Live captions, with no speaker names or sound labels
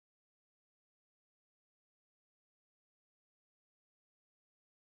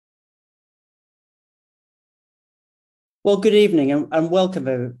Well, good evening and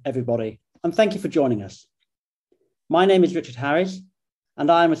welcome everybody, and thank you for joining us. My name is Richard Harries, and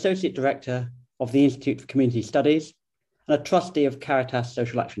I am Associate Director of the Institute for Community Studies and a trustee of Caritas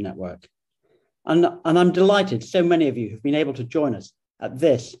Social Action Network. And I'm delighted so many of you have been able to join us at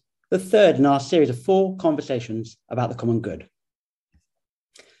this, the third in our series of 4 conversations about the common good.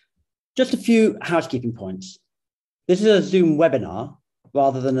 Just a few housekeeping points. This is a Zoom webinar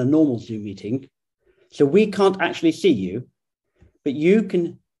rather than a normal Zoom meeting. So we can't actually see you, but you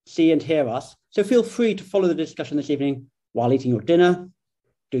can see and hear us. So feel free to follow the discussion this evening while eating your dinner,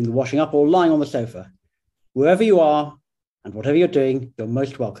 doing the washing up, or lying on the sofa. Wherever you are and whatever you're doing, you're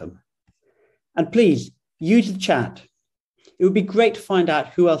most welcome. And please use the chat. It would be great to find out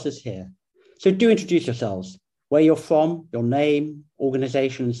who else is here. So do introduce yourselves, where you're from, your name,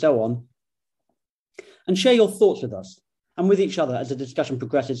 organization, and so on. And share your thoughts with us and with each other as the discussion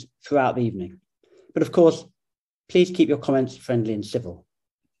progresses throughout the evening. But of course, please keep your comments friendly and civil.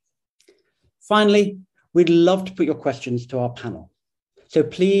 Finally, we'd love to put your questions to our panel. So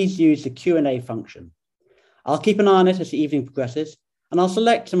please use the Q&A function. I'll keep an eye on it as the evening progresses, and I'll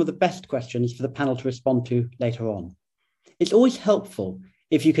select some of the best questions for the panel to respond to later on. It's always helpful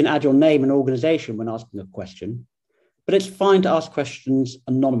if you can add your name and organization when asking a question, but it's fine to ask questions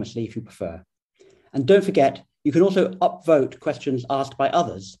anonymously if you prefer. And don't forget, you can also upvote questions asked by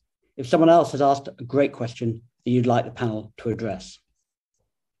others if someone else has asked a great question that you'd like the panel to address.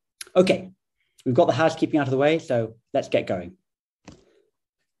 Okay, we've got the housekeeping out of the way, so let's get going.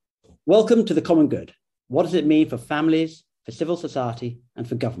 Welcome to the common good. What does it mean for families, for civil society, and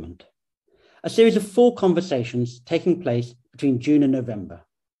for government? A series of 4 conversations taking place between June and November.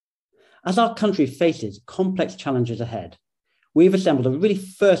 As our country faces complex challenges ahead, we've assembled a really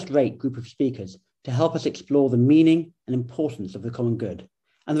first-rate group of speakers to help us explore the meaning and importance of the common good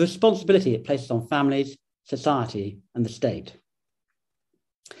and the responsibility it places on families, society, and the state.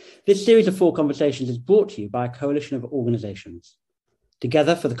 This series of 4 conversations is brought to you by a coalition of organisations: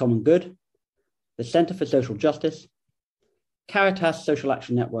 Together for the Common Good, the Centre for Social Justice, Caritas Social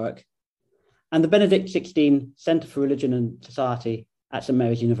Action Network, and the Benedict XVI Centre for Religion and Society at St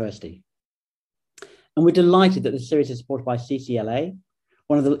Mary's University. And we're delighted that this series is supported by CCLA,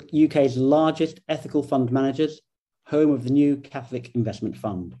 one of the UK's largest ethical fund managers, home of the New Catholic Investment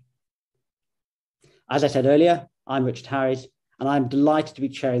Fund. As I said earlier, I'm Richard Harries, and I'm delighted to be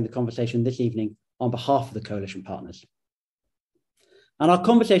chairing the conversation this evening on behalf of the coalition partners. And our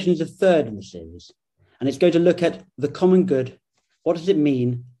conversation is the third in the series, and it's going to look at the common good. What does it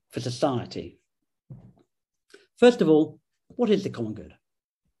mean for society? First of all, what is the common good?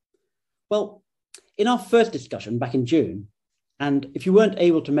 Well, in our first discussion back in June, and if you weren't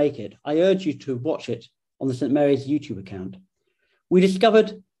able to make it, I urge you to watch it on the St Mary's YouTube account, we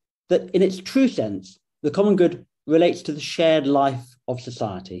discovered that in its true sense, the common good relates to the shared life of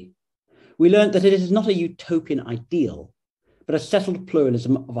society. We learned that it is not a utopian ideal, but a settled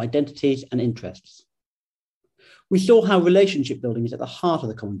pluralism of identities and interests. We saw how relationship building is at the heart of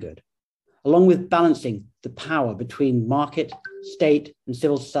the common good, along with balancing the power between market, state, and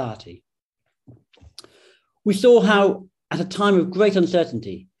civil society. We saw how, at a time of great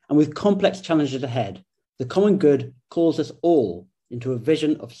uncertainty and with complex challenges ahead, the common good calls us all into a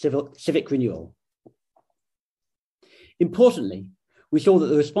vision of civic renewal. Importantly, we saw that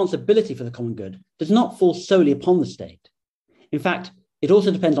the responsibility for the common good does not fall solely upon the state. In fact, it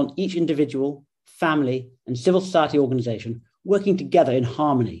also depends on each individual, family, and civil society organisation working together in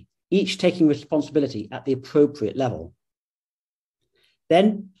harmony, each taking responsibility at the appropriate level.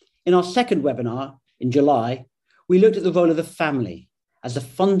 Then, in our second webinar in July, we looked at the role of the family as the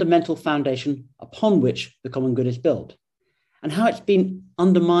fundamental foundation upon which the common good is built, and how it's been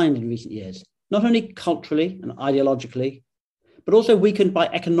undermined in recent years, not only culturally and ideologically, but also weakened by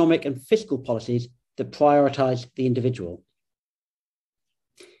economic and fiscal policies that prioritise the individual.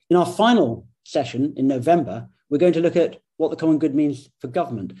 In our final session in November, we're going to look at what the common good means for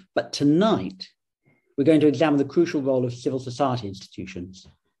government, but tonight we're going to examine the crucial role of civil society institutions,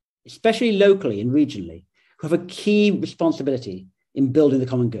 especially locally and regionally, who have a key responsibility in building the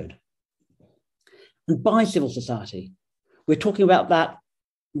common good. And by civil society, we're talking about that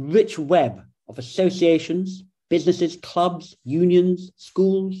rich web of associations, businesses, clubs, unions,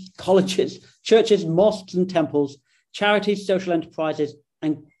 schools, colleges, churches, mosques and temples, charities, social enterprises,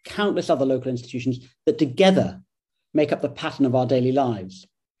 and countless other local institutions that together make up the pattern of our daily lives.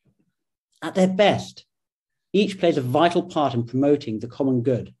 At their best, each plays a vital part in promoting the common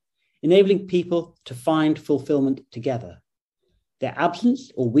good, enabling people to find fulfillment together. Their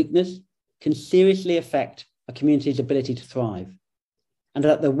absence or weakness can seriously affect a community's ability to thrive. And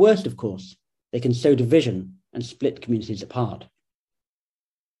at their worst, of course, they can sow division and split communities apart.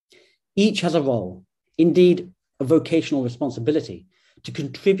 Each has a role, indeed a vocational responsibility, to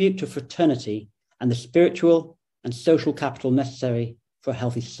contribute to fraternity and the spiritual and social capital necessary for a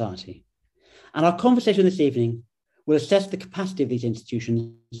healthy society. And our conversation this evening will assess the capacity of these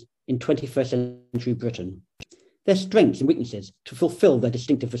institutions in 21st century Britain, their strengths and weaknesses to fulfill their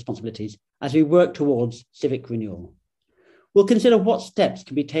distinctive responsibilities as we work towards civic renewal. We'll consider what steps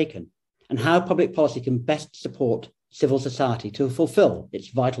can be taken and how public policy can best support civil society to fulfill its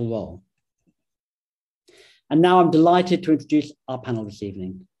vital role. And now I'm delighted to introduce our panel this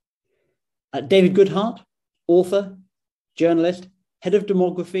evening. David Goodhart, author, journalist, head of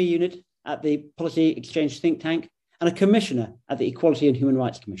Demography unit at the Policy Exchange think tank, and a commissioner at the Equality and Human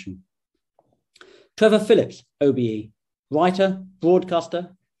Rights Commission. Trevor Phillips, OBE, writer,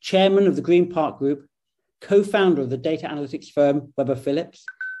 broadcaster, chairman of the Green Park Group, co-founder of the data analytics firm Webber Phillips,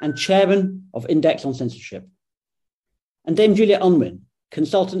 and chairman of Index on Censorship. And Dame Julia Unwin,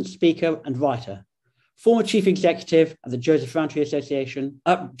 consultant, speaker, and writer, former chief executive at the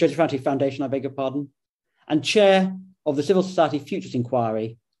Rowntree Foundation, I beg your pardon, and chair of the Civil Society Futures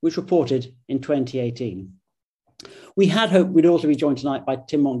Inquiry, which reported in 2018. We had hoped we'd also be joined tonight by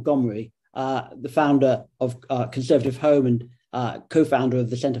Tim Montgomery, the founder of Conservative Home and co-founder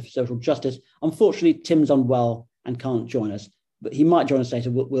of the Centre for Social Justice. Unfortunately, Tim's unwell and can't join us, but he might join us later,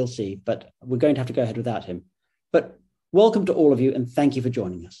 we'll see, but we're going to have to go ahead without him. But welcome to all of you and thank you for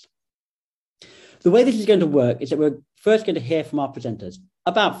joining us. The way this is going to work is that we're first going to hear from our presenters,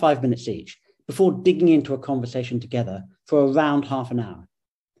 about 5 minutes each, before digging into a conversation together for around half an hour.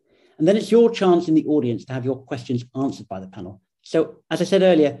 And then it's your chance in the audience to have your questions answered by the panel. So as I said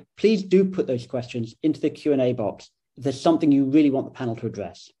earlier, please do put those questions into the Q&A box if there's something you really want the panel to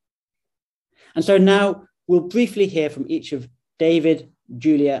address. And so now we'll briefly hear from each of David,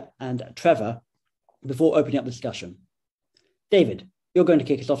 Julia, and Trevor before opening up the discussion. David, you're going to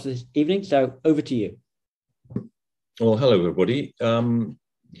kick us off this evening, so over to you. Well, hello, everybody.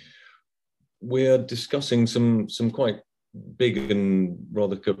 We're discussing some quite big and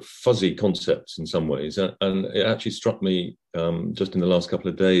rather fuzzy concepts in some ways, and it actually struck me just in the last couple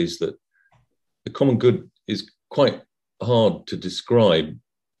of days that the common good is quite hard to describe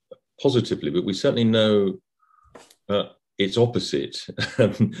positively, but we certainly know its opposite.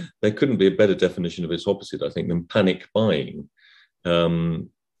 There couldn't be a better definition of its opposite, I think, than panic buying. The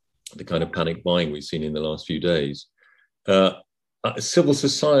kind of panic buying we've seen in the last few days. Civil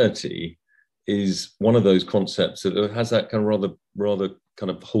society is one of those concepts that has that kind of rather kind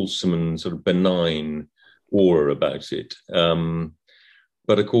of wholesome and sort of benign aura about it.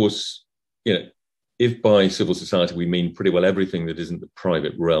 But of course, you know, if by civil society we mean pretty well everything that isn't the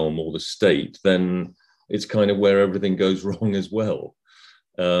private realm or the state, then it's kind of where everything goes wrong as well.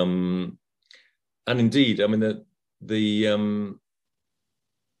 And indeed, I mean, the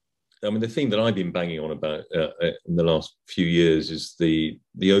theme that I've been banging on about in the last few years is the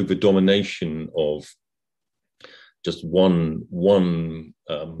over-domination of just one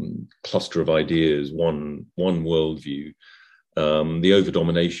cluster of ideas, one worldview, the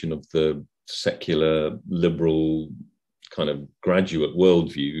over-domination of the secular, liberal, kind of graduate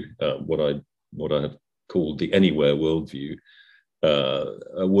worldview, what I have called the anywhere worldview,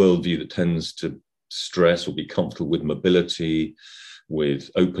 a worldview that tends to stress or be comfortable with mobility, with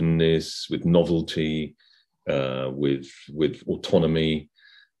openness, with novelty, with autonomy,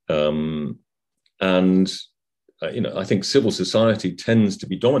 and I think civil society tends to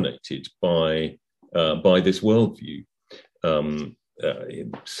be dominated by this worldview.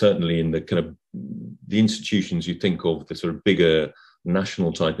 Certainly, in the kind of the institutions you think of, the sort of bigger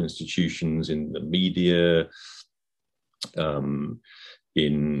national type institutions in the media,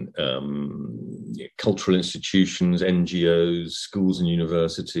 in cultural institutions, NGOs, schools and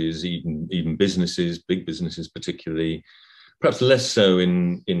universities, even businesses, big businesses particularly, perhaps less so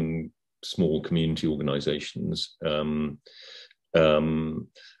in small community organizations. And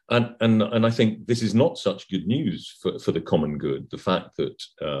I think this is not such good news for the common good, the fact that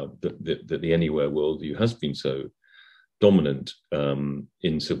that the anywhere worldview has been so dominant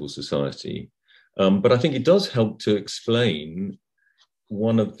in civil society. But I think it does help to explain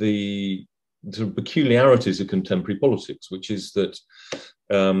one of the sort of peculiarities of contemporary politics, which is that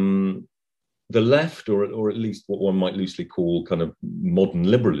the left, or at least what one might loosely call kind of modern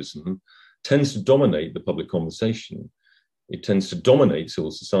liberalism, tends to dominate the public conversation. It tends to dominate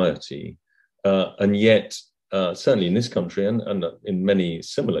civil society, and yet, certainly in this country and in many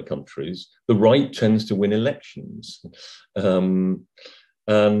similar countries, the right tends to win elections.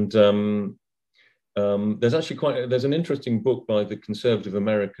 There's actually there's an interesting book by the conservative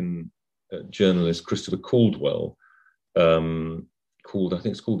American journalist Christopher Caldwell, I think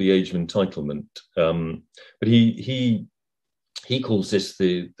it's called The Age of Entitlement. But he calls this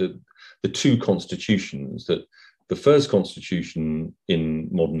the two constitutions. That the first constitution in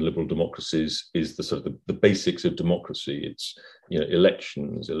modern liberal democracies is the sort of the basics of democracy. It's, you know,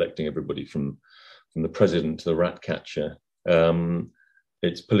 elections, electing everybody from the president to the rat catcher.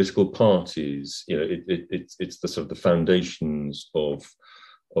 It's political parties. You know, it's the sort of the foundations of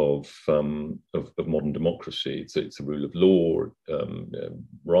modern democracy. It's the rule of law,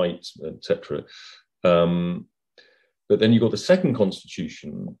 rights, etc. But then you've got the second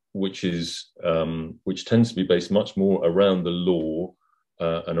constitution, which tends to be based much more around the law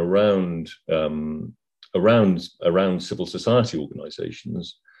and around civil society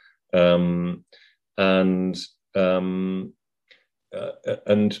organisations, and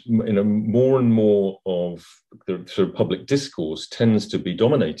you know, more and more of the sort of public discourse tends to be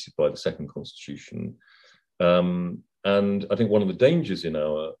dominated by the second constitution. And I think one of the dangers in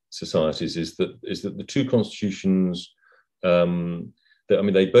our societies is that the two constitutions,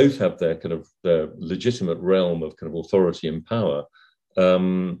 they both have their kind of their legitimate realm of kind of authority and power,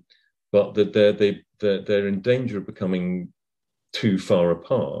 but that they're in danger of becoming too far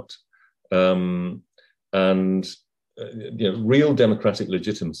apart. You know, real democratic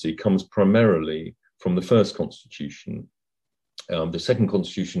legitimacy comes primarily from the first constitution. The second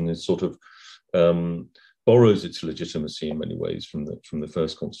constitution is sort of borrows its legitimacy in many ways from the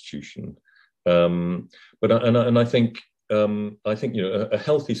first constitution. I think you know, a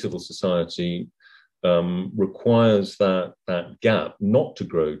healthy civil society requires that gap not to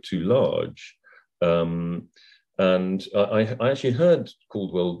grow too large. And I actually heard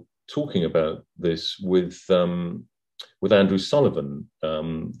Caldwell talking about this with Andrew Sullivan,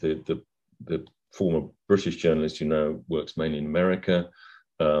 the former British journalist who now works mainly in America.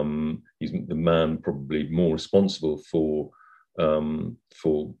 He's the man probably more responsible for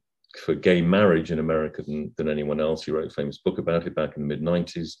gay marriage in America than anyone else. He wrote a famous book about it back in the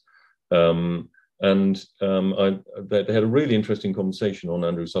mid-90s. They had a really interesting conversation on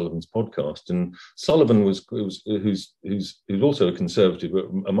Andrew Sullivan's podcast. And Sullivan who's also a conservative,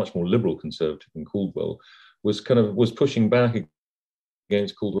 a much more liberal conservative than Caldwell, was pushing back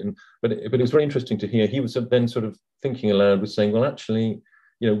against Caldwell. But it was very interesting to hear. He was then sort of thinking aloud, was saying, well, actually,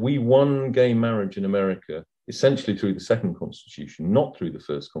 you know, we won gay marriage in America essentially through the second constitution, not through the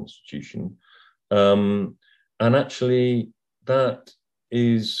first constitution. And actually, that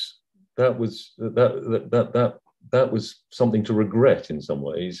was something to regret in some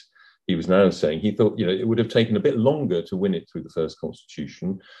ways. He was now saying he thought, you know, it would have taken a bit longer to win it through the first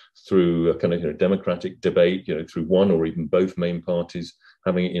constitution, through a kind of, you know, democratic debate, you know, through one or even both main parties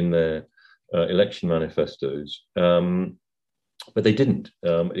having it in their election manifestos. But they didn't.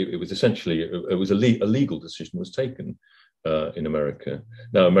 It was essentially a legal decision was taken in America.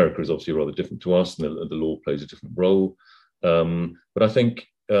 Now, America is obviously rather different to us, and the law plays a different role. But I think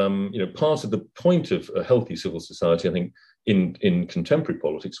you know, part of the point of a healthy civil society, I think, in contemporary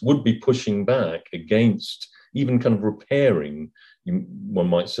politics, would be pushing back against, even kind of repairing, one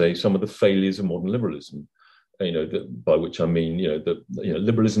might say, some of the failures of modern liberalism. You know, by which I mean, you know,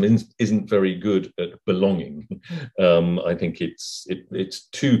 liberalism isn't very good at belonging. I think it's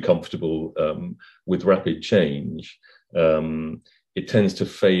too comfortable with rapid change. It tends to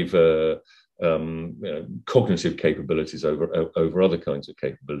favour you know, cognitive capabilities over other kinds of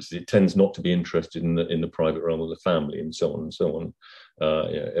capabilities. It tends not to be interested in the private realm of the family, and so on and so on.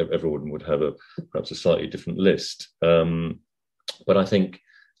 You know, everyone would have perhaps a slightly different list. But I think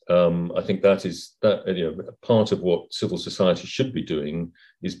that is you know, part of what civil society should be doing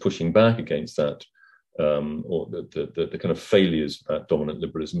is pushing back against that, or the kind of failures of that dominant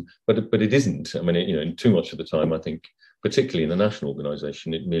liberalism. But it isn't. I mean, you know, too much of the time, I think, particularly in the national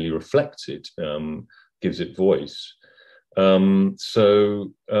organisation, it merely reflects it, gives it voice. Just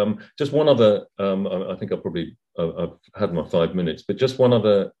one other. I think I've had my 5 minutes, but just one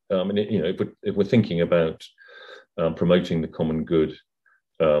other. You know, if we're thinking about promoting the common good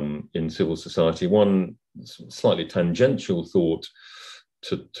in civil society, one slightly tangential thought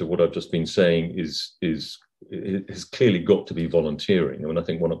to what I've just been saying is it has clearly got to be volunteering. I mean, I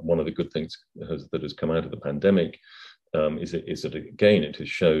think one of the good things that has come out of the pandemic is that again it has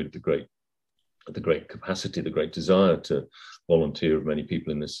showed the great capacity, the great desire to volunteer of many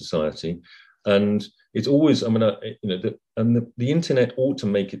people in this society, and it's always, I mean, you know, the internet ought to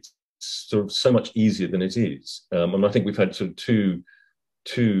make it sort of so much easier than it is, and I think we've had sort of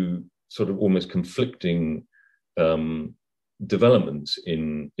two sort of almost conflicting developments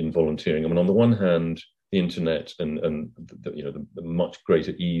in volunteering. I mean, on the one hand, the internet and the much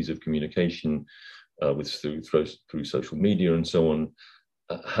greater ease of communication through social media and so on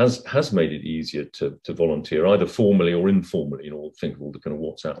has made it easier to volunteer, either formally or informally. Think of all the kind of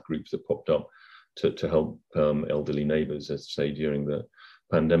WhatsApp groups that popped up to help elderly neighbours, as say, during the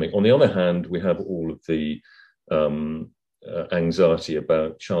pandemic. On the other hand, we have all of the anxiety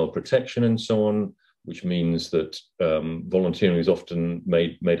about child protection and so on, which means that volunteering is often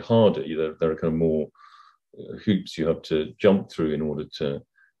made harder. There are kind of more hoops you have to jump through in order to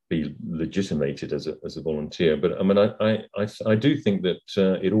be legitimated as a volunteer. But I mean, I do think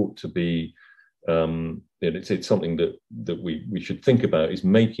that it ought to be. It's something that we should think about, is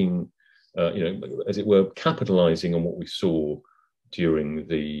making, as it were, capitalising on what we saw during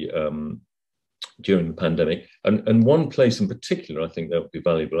the pandemic. And one place in particular, I think that would be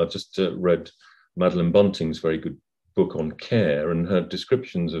valuable. I've just read Madeline Bunting's very good book on care, and her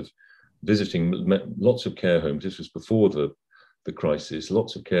descriptions of visiting lots of care homes. This was before the crisis.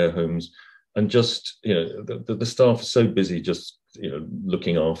 Lots of care homes, and just the staff are so busy just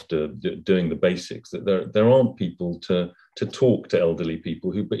looking after, doing the basics, that there aren't people to talk to elderly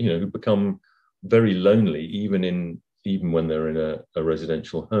people who become very lonely even when they're in a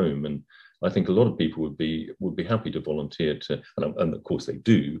residential home. And I think a lot of people would be happy to volunteer and of course they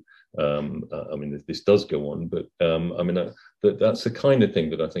do. I mean, this does go on, but that's the kind of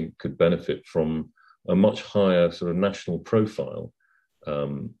thing that I think could benefit from a much higher sort of national profile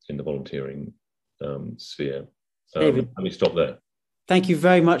in the volunteering sphere. David, let me stop there. Thank you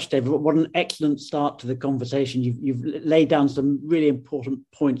very much, David. What an excellent start to the conversation. You've laid down some really important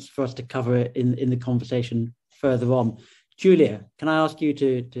points for us to cover in the conversation further on. Julia, can I ask you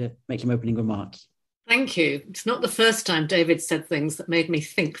to make some opening remarks? Thank you. It's not the first time David said things that made me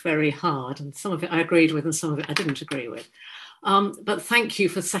think very hard, and some of it I agreed with and some of it I didn't agree with. But thank you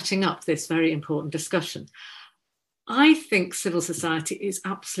for setting up this very important discussion. I think civil society is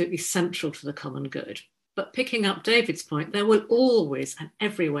absolutely central to the common good. But picking up David's point, there will always and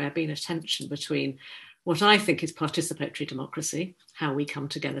everywhere be a tension between what I think is participatory democracy, how we come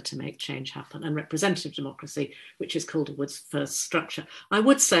together to make change happen, and representative democracy, which is Calderwood's first structure. I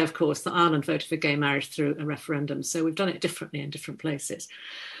would say, of course, that Ireland voted for gay marriage through a referendum, so we've done it differently in different places.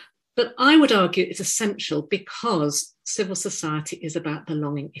 But I would argue it's essential because civil society is about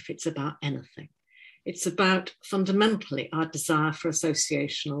belonging if it's about anything. It's about fundamentally our desire for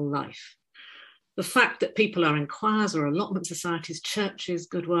associational life. The fact that people are in choirs or allotment societies, churches,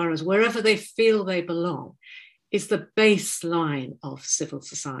 gurdwaras, wherever they feel they belong, is the baseline of civil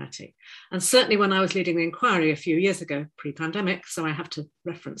society. And certainly when I was leading the inquiry a few years ago, pre-pandemic, so I have to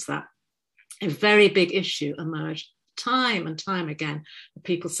reference that, a very big issue emerged time and time again,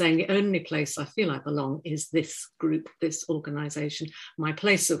 people saying the only place I feel I belong is this group, this organisation. My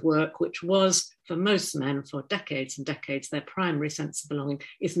place of work, which was for most men for decades and decades, their primary sense of belonging,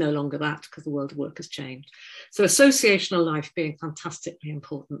 is no longer that because the world of work has changed. So associational life being fantastically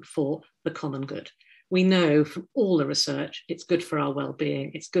important for the common good. We know from all the research, it's good for our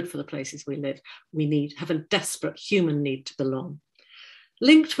well-being, it's good for the places we live. We have a desperate human need to belong.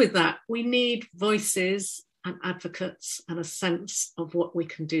 Linked with that, we need voices and advocates and a sense of what we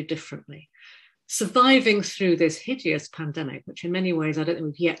can do differently. Surviving through this hideous pandemic, which in many ways I don't think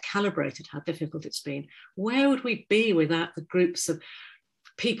we've yet calibrated how difficult it's been, where would we be without the groups of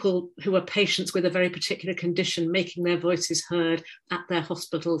people who are patients with a very particular condition, making their voices heard at their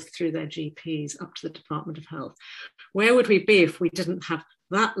hospitals, through their GPs, up to the Department of Health? Where would we be if we didn't have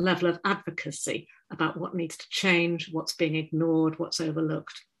that level of advocacy about what needs to change, what's being ignored, what's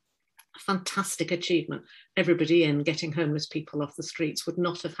overlooked? A fantastic achievement. Everybody in getting homeless people off the streets would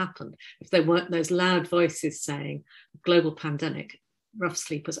not have happened if there weren't those loud voices saying, global pandemic, rough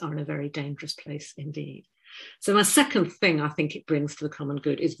sleepers are in a very dangerous place indeed. So my second thing I think it brings to the common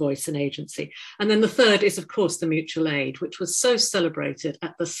good is voice and agency. And then the third is, of course, the mutual aid, which was so celebrated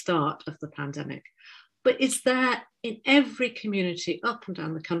at the start of the pandemic. But is there in every community up and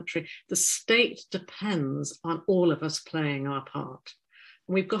down the country? The state depends on all of us playing our part.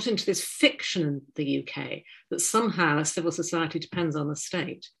 And we've got into this fiction in the UK that somehow civil society depends on the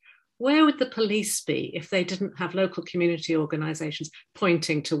state. Where would the police be if they didn't have local community organisations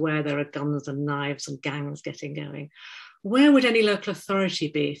pointing to where there are guns and knives and gangs getting going? Where would any local authority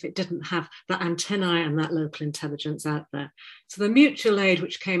be if it didn't have that antennae and that local intelligence out there? So the mutual aid,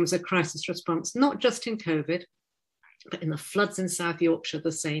 which came as a crisis response, not just in COVID, but in the floods in South Yorkshire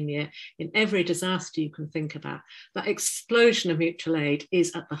the same year, in every disaster you can think about, that explosion of mutual aid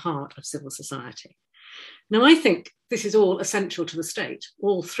is at the heart of civil society. Now, I think this is all essential to the state,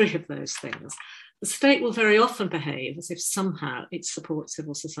 all three of those things. The state will very often behave as if somehow it supports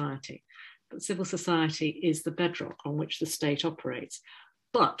civil society. but civil society is the bedrock on which the state operates.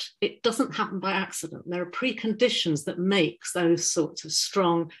 But it doesn't happen by accident. There are preconditions that makes those sorts of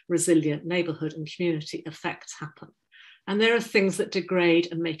strong, resilient neighbourhood and community effects happen. And there are things that degrade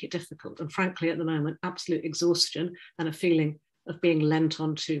and make it difficult. And frankly, at the moment, absolute exhaustion and a feeling of being lent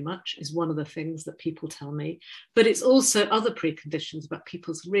on too much is one of the things that people tell me. But it's also other preconditions about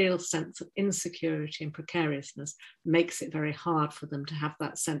people's real sense of insecurity and precariousness makes it very hard for them to have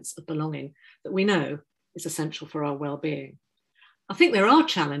that sense of belonging that we know is essential for our well-being. I think there are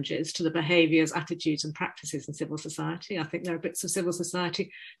challenges to the behaviours, attitudes and practices in civil society. I think there are bits of civil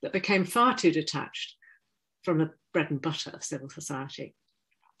society that became far too detached from the bread and butter of civil society.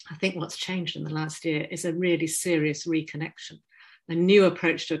 I think what's changed in the last year is a really serious reconnection, a new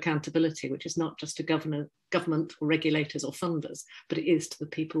approach to accountability, which is not just to government or regulators or funders, but it is to the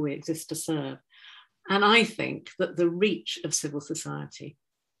people we exist to serve. And I think that the reach of civil society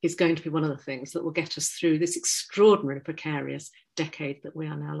is going to be one of the things that will get us through this extraordinary precarious decade that we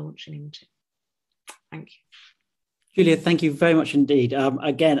are now launching into. Thank you. Julia, thank you very much indeed.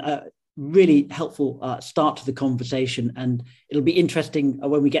 Again, really helpful start to the conversation, and it'll be interesting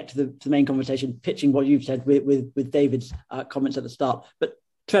when we get to the main conversation, pitching what you've said with David's comments at the start. But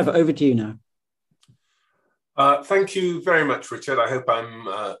Trevor, over to you now. Thank you very much, Richard. I hope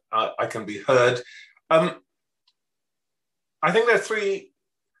I can be heard. I think there are three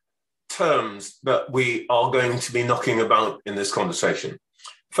terms that we are going to be knocking about in this conversation.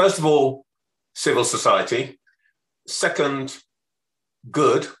 First of all, civil society. Second,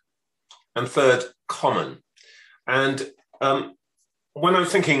 good. And third, common. And when I'm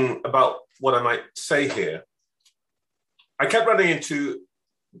thinking about what I might say here, I kept running into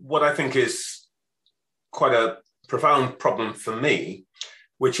what I think is quite a profound problem for me,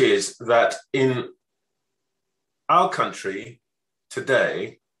 which is that in our country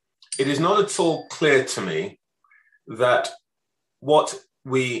today, it is not at all clear to me that what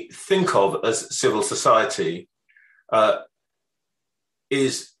we think of as civil society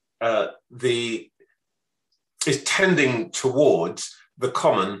is tending towards the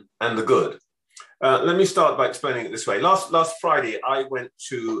common and the good. Let me start by explaining it this way. Last Friday, I went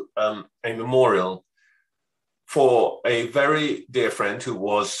to a memorial for a very dear friend who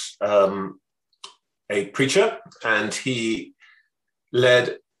was a preacher, and he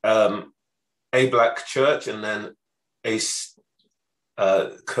led a Black church and then a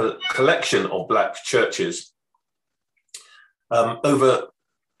collection of Black churches over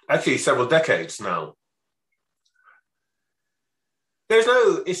actually several decades now. There's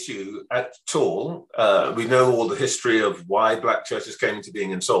no issue at all. We know all the history of why Black churches came into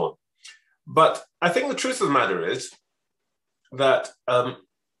being and so on. But I think the truth of the matter is that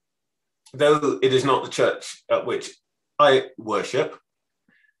though it is not the church at which I worship,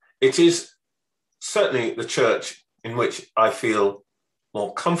 it is certainly the church in which I feel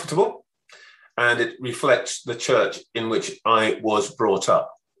more comfortable, and it reflects the church in which I was brought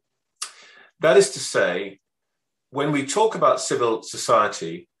up. That is to say, when we talk about civil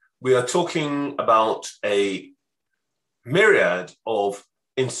society, we are talking about a myriad of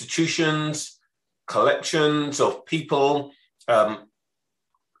institutions, collections of people, not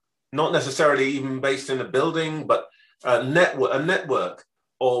necessarily even based in a building, but a network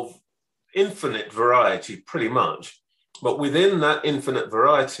of infinite variety, pretty much. But within that infinite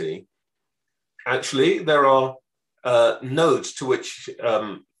variety, actually, there are nodes to which,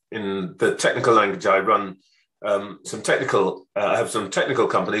 in the technical language, I run I have some technical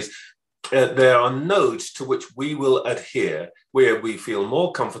companies. There are nodes to which we will adhere, where we feel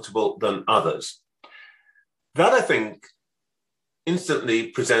more comfortable than others. That, I think, instantly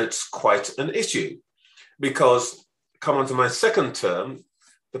presents quite an issue, because, come on to my second term,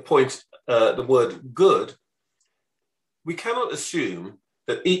 the word good, we cannot assume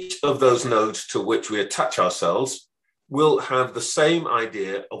that each of those nodes to which we attach ourselves will have the same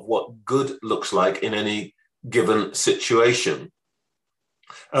idea of what good looks like in any given situation.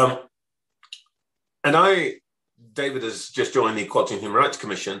 David has just joined the Equality and Human Rights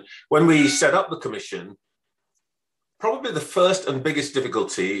Commission. When we set up the commission, probably the first and biggest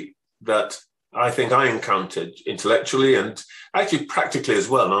difficulty that I think I encountered intellectually and actually practically as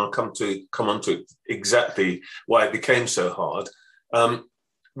well, and I'll come on to exactly why it became so hard,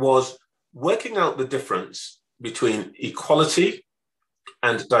 was working out the difference between equality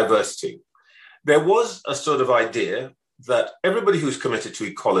and diversity. There was a sort of idea that everybody who's committed to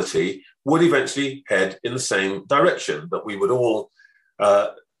equality would eventually head in the same direction, that we would all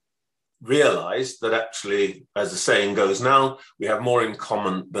realize that actually, as the saying goes now, we have more in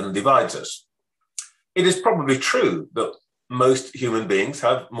common than divides us. It is probably true that most human beings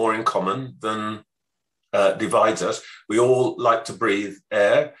have more in common than divides us. We all like to breathe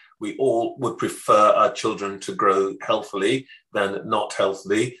air. We all would prefer our children to grow healthily than not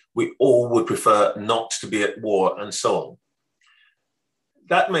healthily. We all would prefer not to be at war, and so on.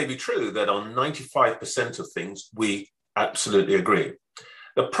 That may be true that on 95% of things, we absolutely agree.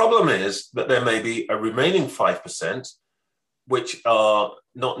 The problem is that there may be a remaining 5%, which are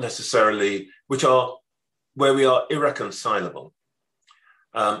not necessarily, which are where we are irreconcilable.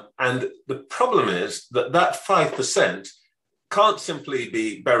 And the problem is that that 5% can't simply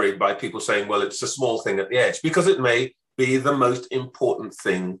be buried by people saying, well, it's a small thing at the edge, because it may be the most important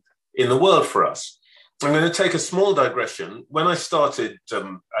thing in the world for us. I'm going to take a small digression. When I started,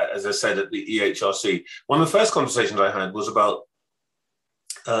 as I said, at the EHRC, one of the first conversations I had was about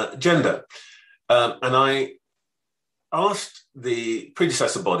gender. And I asked the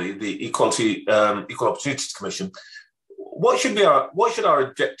predecessor body, the Equal Opportunities Commission, what should our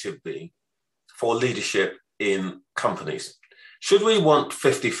objective be for leadership in companies? Should we want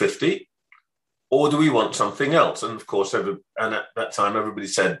 50-50, or do we want something else? And of course, and at that time, everybody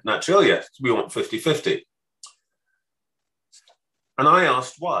said, naturally, yes, we want 50-50. And I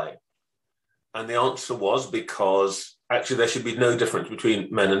asked why. And the answer was because actually there should be no difference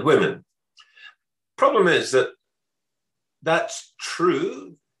between men and women. Problem is that that's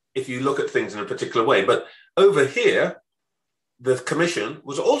true if you look at things in a particular way. But over here, the commission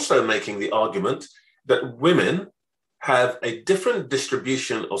was also making the argument that women have a different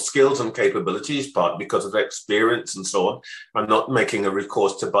distribution of skills and capabilities, part because of experience and so on. I'm not making a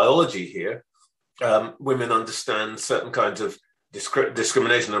recourse to biology here. Women understand certain kinds of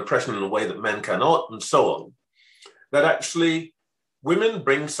discrimination and oppression in a way that men cannot, and so on. That actually women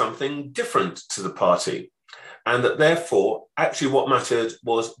bring something different to the party, and that therefore actually what mattered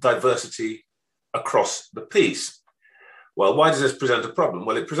was diversity across the piece. Well, why does this present a problem?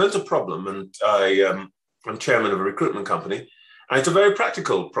 Well, it presents a problem, and I'm chairman of a recruitment company, and it's a very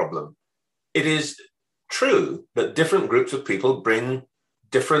practical problem. It is true that different groups of people bring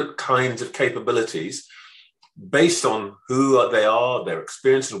different kinds of capabilities based on who they are, their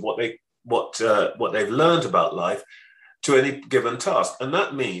experience, and what they've learned about life to any given task. And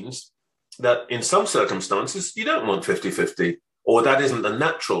that means that in some circumstances, you don't want 50-50, or that isn't the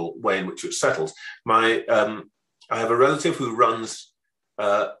natural way in which it settles. I have a relative who runs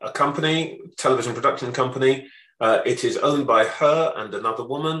a company, television production company. It is owned by her and another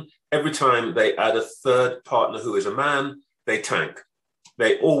woman. Every time they add a third partner who is a man, they tank.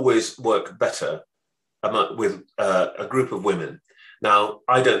 They always work better with a group of women. Now,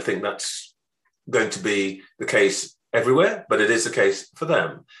 I don't think that's going to be the case everywhere, but it is the case for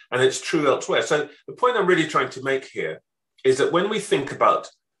them. And it's true elsewhere. So the point I'm really trying to make here is that when we think about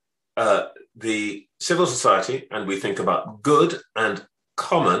the civil society and we think about good and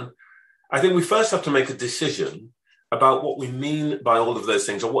common, I think we first have to make a decision about what we mean by all of those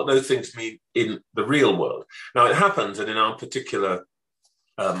things, or what those things mean in the real world. Now, it happens that in our particular,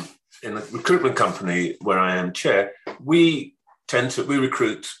 in the recruitment company where I am chair, we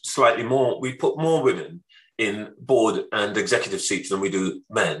recruit slightly more, we put more women in board and executive seats than we do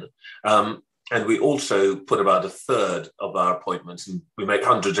men. And we also put about a third of our appointments, and we make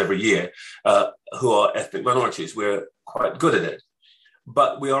hundreds every year, who are ethnic minorities. We're quite good at it.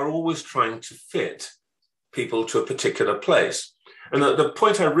 But we are always trying to fit people to a particular place. And the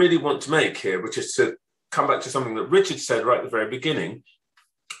point I really want to make here, which is to come back to something that Richard said right at the very beginning,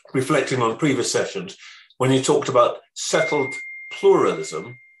 reflecting on previous sessions, when he talked about settled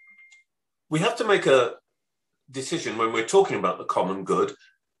pluralism, we have to make a decision when we're talking about the common good.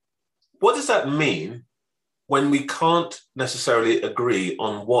 What does that mean when we can't necessarily agree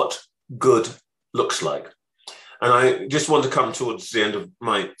on what good looks like? And I just want to come towards the end of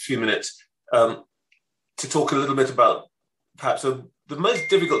my few minutes to talk a little bit about perhaps the most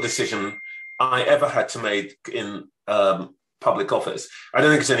difficult decision I ever had to make in public office. I don't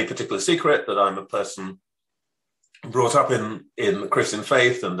think it's any particular secret that I'm a person brought up in the Christian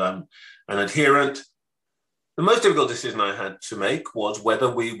faith, and I'm an adherent. The most difficult decision I had to make was whether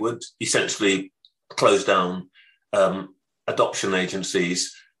we would essentially close down adoption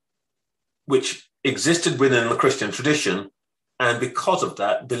agencies, which existed within the Christian tradition, and because of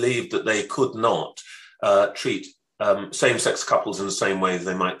that, believed that they could not treat same-sex couples in the same way as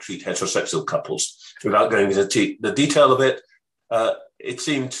they might treat heterosexual couples. Without going into the detail of it, it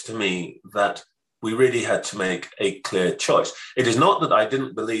seemed to me that we really had to make a clear choice. It is not that I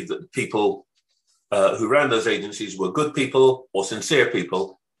didn't believe that the people who ran those agencies were good people or sincere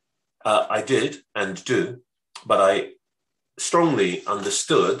people. I did and do, but I strongly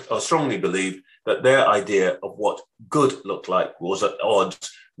understood or strongly believed that their idea of what good looked like was at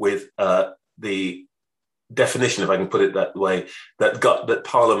odds with the definition, if I can put it that way, that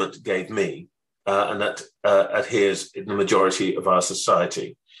Parliament gave me, and that adheres in the majority of our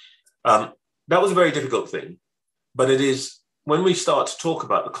society. That was a very difficult thing, but it is, when we start to talk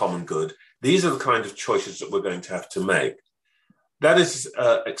about the common good, these are the kind of choices that we're going to have to make. That is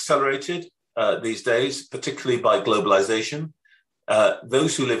accelerated these days, particularly by globalization.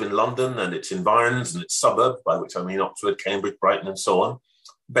 Those who live in London and its environs and its suburbs, by which I mean Oxford, Cambridge, Brighton, and so on,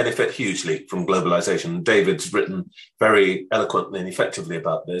 benefit hugely from globalization. David's written very eloquently and effectively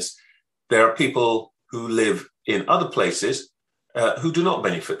about this. There are people who live in other places who do not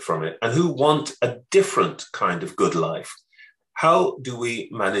benefit from it and who want a different kind of good life. How do we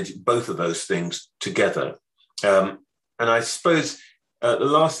manage both of those things together? And I suppose the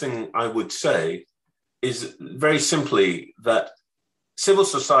last thing I would say is very simply that civil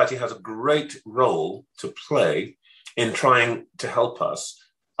society has a great role to play in trying to help us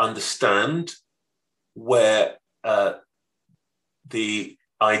understand where the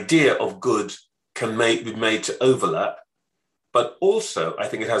idea of good can be made to overlap, but also I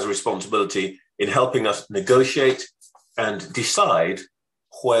think it has a responsibility in helping us negotiate and decide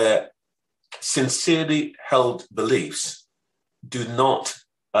where sincerely held beliefs do not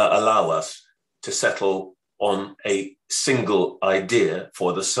allow us to settle on a single idea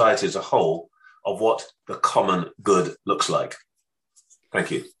for the society as a whole of what the common good looks like. Thank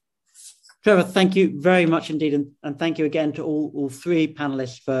you. Trevor, thank you very much indeed. And thank you again to all three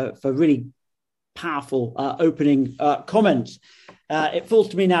panelists for really powerful opening comments. It falls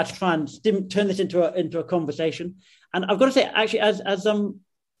to me now to try and turn this into a conversation. And I've got to say, actually,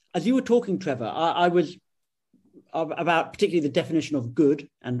 as you were talking, Trevor, I was about particularly the definition of good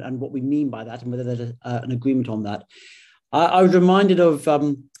and what we mean by that and whether there's an agreement on that. I was reminded of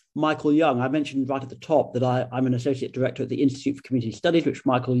Michael Young. I mentioned right at the top that I'm an associate director at the Institute for Community Studies, which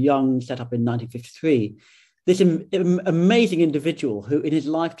Michael Young set up in 1953. This amazing individual who in his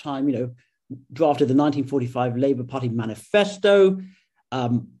lifetime, drafted the 1945 Labour Party manifesto,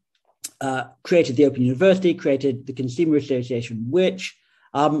 created the Open University, created the Consumer Association, which,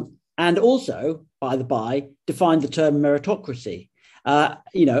 and also, by the by, defined the term meritocracy.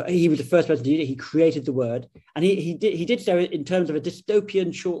 He was the first person to do it. He created the word, and he did so in terms of a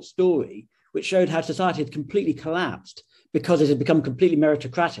dystopian short story, which showed how society had completely collapsed because it had become completely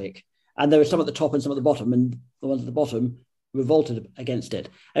meritocratic, and there were some at the top and some at the bottom, and the ones at the bottom revolted against it.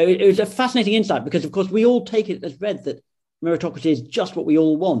 It was a fascinating insight because, of course, we all take it as read that meritocracy is just what we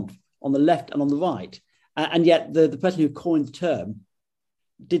all want on the left and on the right, and yet the person who coined the term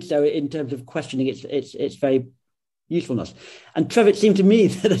did so in terms of questioning its very usefulness. And Trevor, it seemed to me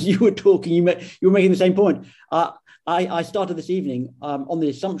that as you were talking, you were making the same point. I started this evening on the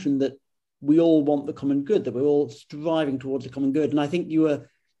assumption that we all want the common good, that we're all striving towards the common good. And I think you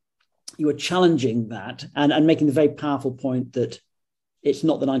were challenging that and making the very powerful point that it's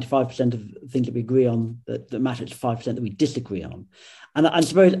not the 95% of things that we agree on that matter, it's 5% that we disagree on. And I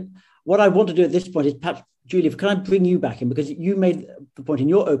suppose what I want to do at this point is perhaps, Julia, can I bring you back in? Because you made the point in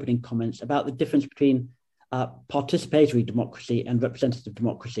your opening comments about the difference between participatory democracy and representative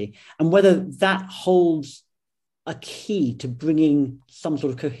democracy, and whether that holds a key to bringing some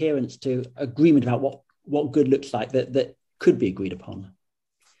sort of coherence to agreement about what good looks like that could be agreed upon.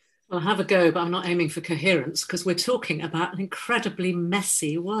 Well, I'll have a go, but I'm not aiming for coherence because we're talking about an incredibly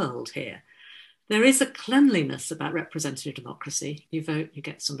messy world here. There is a cleanliness about representative democracy. You vote, you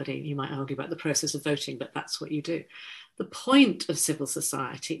get somebody, you might argue about the process of voting, but that's what you do. The point of civil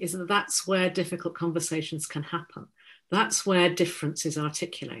society is that that's where difficult conversations can happen. That's where difference is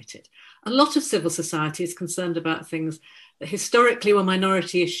articulated. A lot of civil society is concerned about things that historically were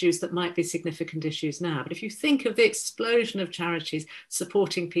minority issues that might be significant issues now. But if you think of the explosion of charities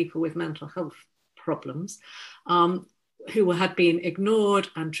supporting people with mental health problems, who had been ignored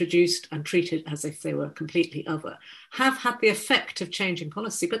and traduced and treated as if they were completely other, have had the effect of changing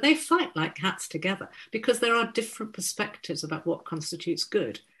policy, but they fight like cats together because there are different perspectives about what constitutes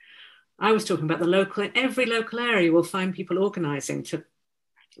good. I was talking about the local, in every local area you will find people organising to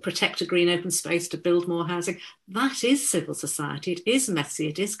protect a green open space, to build more housing. That is civil society. It is messy,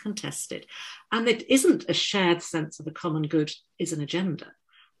 it is contested, and it isn't a shared sense of the common good is an agenda.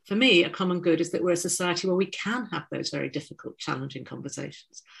 For me, a common good is that we're a society where we can have those very difficult, challenging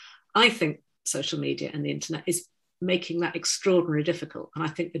conversations. I think social media and the internet is making that extraordinarily difficult. And I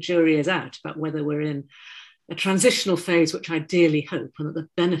think the jury is out about whether we're in a transitional phase, which I dearly hope, and that the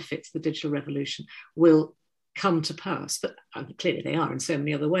benefits of the digital revolution will come to pass. But clearly they are in so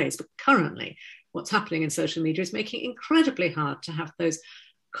many other ways. But currently, what's happening in social media is making it incredibly hard to have those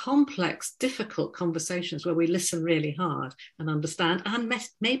complex, difficult conversations where we listen really hard and understand and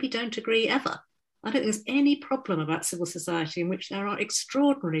maybe don't agree ever. I don't think there's any problem about civil society in which there are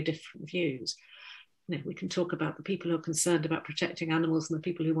extraordinarily different views. You know, we can talk about the people who are concerned about protecting animals and the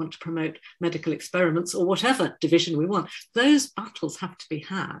people who want to promote medical experiments or whatever division we want. Those battles have to be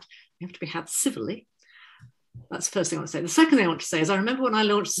had. They have to be had civilly. That's the first thing I want to say. The second thing I want to say is I remember when I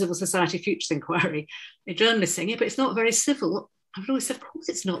launched the Civil Society Futures Inquiry, a journalist saying, yeah, but it's not very civil. I would always say, of course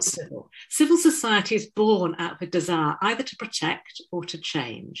it's not civil. Civil society is born out of a desire either to protect or to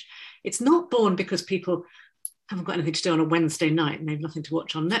change. It's not born because people haven't got anything to do on a Wednesday night and they have nothing to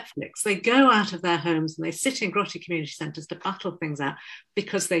watch on Netflix. They go out of their homes and they sit in grotty community centres to battle things out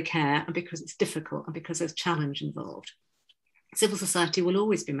because they care and because it's difficult and because there's challenge involved. Civil society will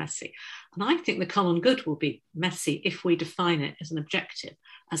always be messy. And I think the common good will be messy if we define it as an objective,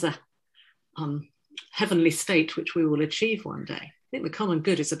 as a heavenly state which we will achieve one day. I think the common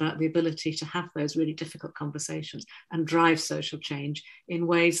good is about the ability to have those really difficult conversations and drive social change in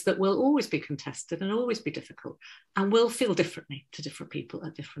ways that will always be contested and always be difficult and will feel differently to different people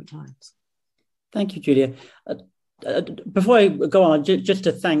at different times. Thank you, Julia. Before I go on, just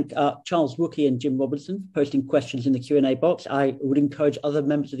to thank Charles Wookey and Jim Robinson for posting questions in the Q&A box. I would encourage other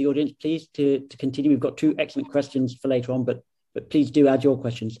members of the audience, please, to continue. We've got 2 excellent questions for later on, but please do add your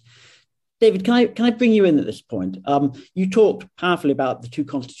questions. David, can I bring you in at this point? You talked powerfully about the 2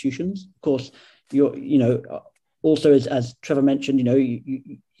 constitutions. Of course, also as Trevor mentioned,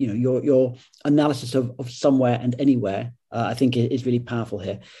 your analysis of somewhere and anywhere, I think is really powerful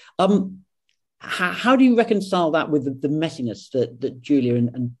here. How do you reconcile that with the messiness that Julia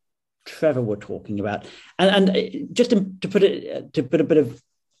and Trevor were talking about? And just to put a bit of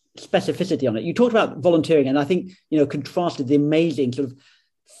specificity on it, you talked about volunteering, and I think contrasted the amazing sort of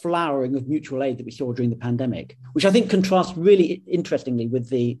flowering of mutual aid that we saw during the pandemic, which I think contrasts really interestingly with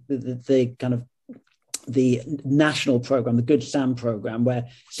the kind of the national program, the Good Sam program, where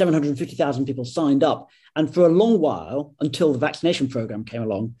 750,000 people signed up, and for a long while, until the vaccination program came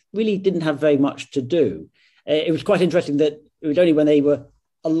along, really didn't have very much to do. It was quite interesting that it was only when they were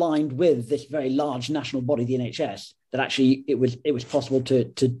aligned with this very large national body, the NHS, that actually it was possible to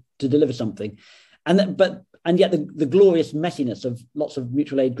deliver something. And yet the glorious messiness of lots of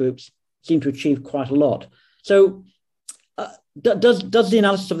mutual aid groups seem to achieve quite a lot. So does the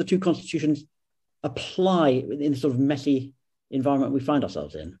analysis of the 2 constitutions apply in the sort of messy environment we find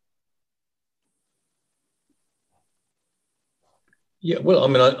ourselves in? Yeah, well, I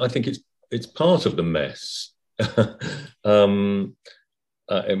mean, I think it's part of the mess. I mean,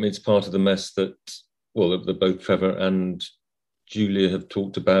 it's part of the mess that both Trevor and Julia have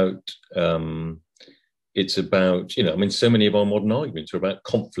talked about. It's about, I mean, so many of our modern arguments are about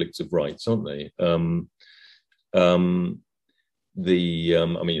conflicts of rights, aren't they?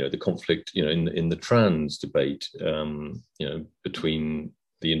 The conflict, in the trans debate, between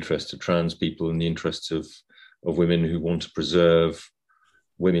the interests of trans people and the interests of women who want to preserve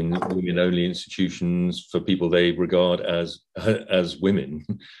women-only institutions for people they regard as women.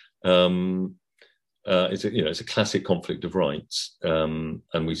 It's a classic conflict of rights, and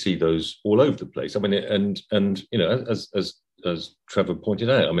we see those all over the place. I mean, as Trevor pointed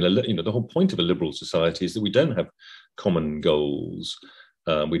out, I mean, the whole point of a liberal society is that we don't have common goals.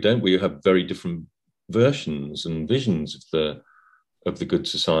 We have very different versions and visions of the good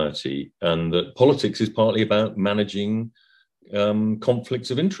society, and that politics is partly about managing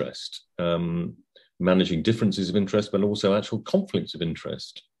conflicts of interest, managing differences of interest, but also actual conflicts of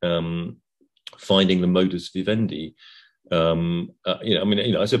interest. Finding the modus vivendi,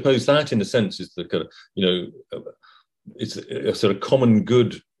 I suppose that, in a sense, is the kind of, it's a sort of common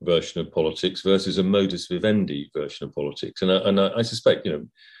good version of politics versus a modus vivendi version of politics, and I suspect,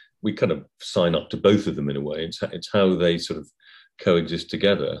 we kind of sign up to both of them in a way. It's how they sort of coexist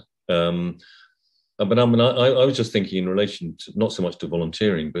together. But I mean, I was just thinking in relation to, not so much to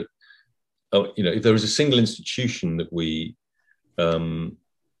volunteering, but if there is a single institution that we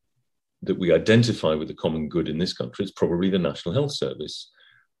identify with the common good in this country, it's probably the National Health Service.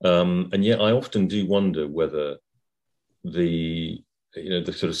 And yet I often do wonder whether the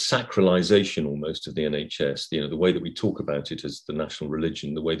sort of sacralization almost of the NHS, the way that we talk about it as the national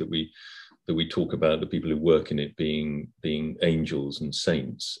religion, the way that we talk about the people who work in it being angels and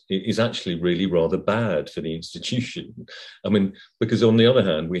saints, is actually really rather bad for the institution. I mean, because on the other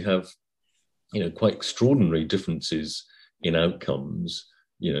hand, we have, quite extraordinary differences in outcomes,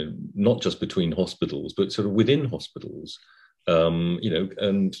 not just between hospitals, but sort of within hospitals. And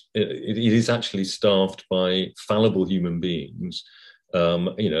it is actually staffed by fallible human beings. And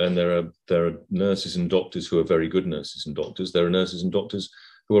there are nurses and doctors who are very good nurses and doctors. There are nurses and doctors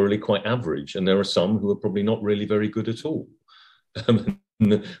who are really quite average, and there are some who are probably not really very good at all. But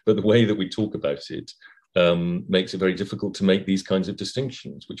the way that we talk about it makes it very difficult to make these kinds of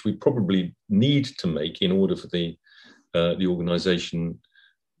distinctions, which we probably need to make in order for the organisation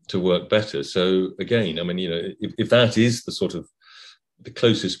to work better. So again, I mean, if that is the sort of the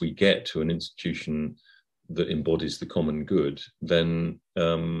closest we get to an institution that embodies the common good, then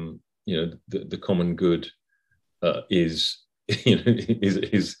the common good is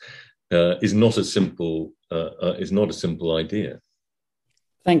not a simple idea.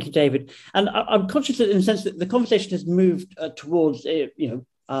 Thank you, David. And I'm conscious that in the sense that the conversation has moved towards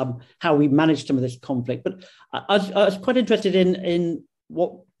how we manage some of this conflict. But I was quite interested in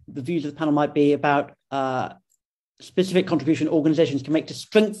what the views of the panel might be about specific contribution organisations can make to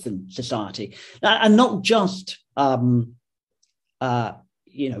strengthen society, and not just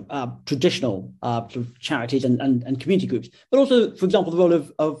traditional sort of charities and community groups, but also, for example, the role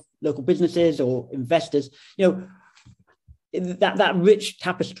of local businesses or investors. That rich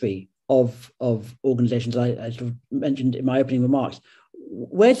tapestry of organisations I sort of mentioned in my opening remarks.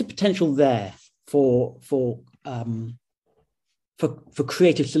 Where's the potential there for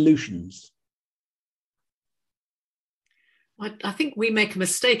creative solutions? I think we make a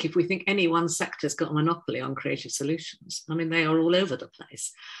mistake if we think any one sector's got a monopoly on creative solutions. I mean, they are all over the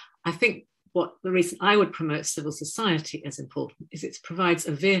place. I think the reason I would promote civil society as important is it provides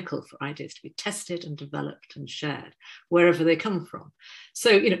a vehicle for ideas to be tested and developed and shared wherever they come from. So,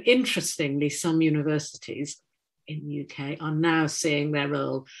 interestingly, some universities in the UK are now seeing their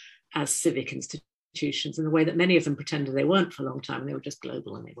role as civic institutions in the way that many of them pretended they weren't for a long time. They were just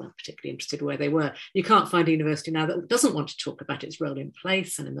global and they weren't particularly interested where they were. You can't find a university now that doesn't want to talk about its role in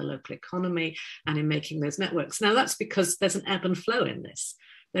place and in the local economy and in making those networks. Now, that's because there's an ebb and flow in this.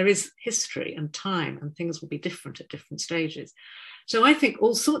 There is history and time, and things will be different at different stages. So I think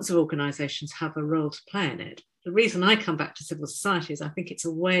all sorts of organisations have a role to play in it. The reason I come back to civil society is I think it's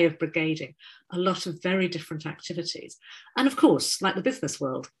a way of brigading a lot of very different activities. And of course, like the business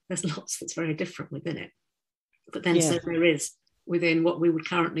world, there's lots that's very different within it. But then so there is within what we would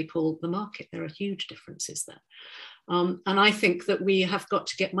currently call the market. There are huge differences there. And I think that we have got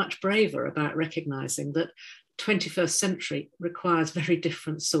to get much braver about recognising that 21st century requires very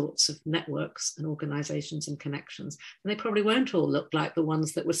different sorts of networks and organisations and connections. And they probably won't all look like the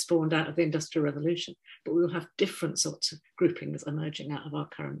ones that were spawned out of the Industrial Revolution, but we will have different sorts of groupings emerging out of our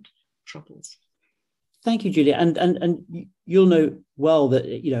current troubles. Thank you, Julia. And you'll know well that,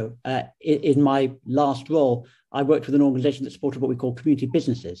 in my last role, I worked with an organisation that supported what we call community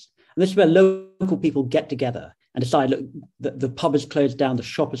businesses. And this is where local people get together and decide, look, the pub is closed down, the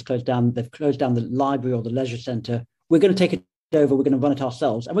shop is closed down, they've closed down the library or the leisure centre. We're going to take it over, we're going to run it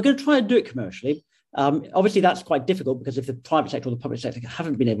ourselves, and we're going to try and do it commercially. Obviously, that's quite difficult because if the private sector or the public sector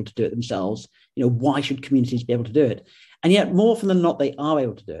haven't been able to do it themselves, why should communities be able to do it? And yet, more often than not, they are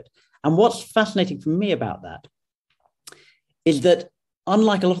able to do it. And what's fascinating for me about that is that,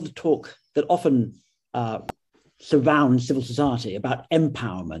 unlike a lot of the talk that often surrounds civil society about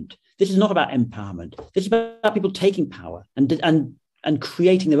empowerment, this is not about empowerment. This is about people taking power and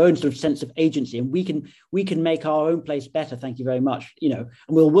creating their own sort of sense of agency. And we can make our own place better. Thank you very much. And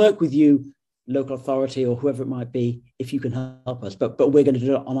we'll work with you, local authority or whoever it might be, if you can help us. But we're going to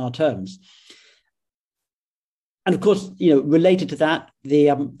do it on our terms. And of course, related to that, the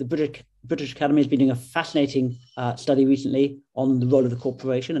British Academy has been doing a fascinating study recently on the role of the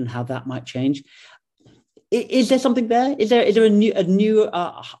corporation and how that might change. Is there something there? Is there a new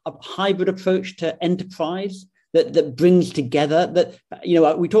a hybrid approach to enterprise that brings together that,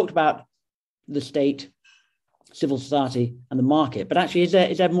 we talked about the state, civil society and the market, but actually is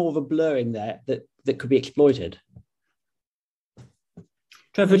there more of a blurring there that could be exploited?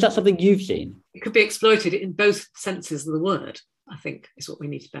 Trevor, is that something you've seen? It could be exploited in both senses of the word, I think, is what we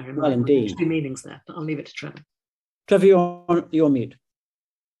need to bear in mind. Well, indeed. There's two meanings there, but I'll leave it to Trevor. Trevor, you're on mute.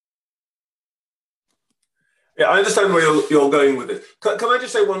 Yeah, I understand where you're going with it. Can I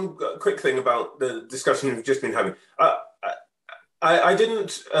just say one quick thing about the discussion we've just been having? I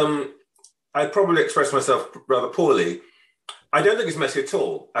didn't, I probably expressed myself rather poorly. I don't think it's messy at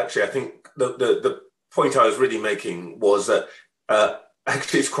all. Actually, I think the point I was really making was that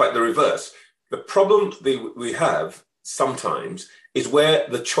actually it's quite the reverse. The problem we have sometimes is where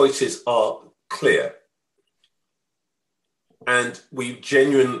the choices are clear. And we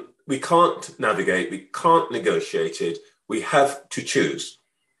can't navigate, we can't negotiate it, we have to choose.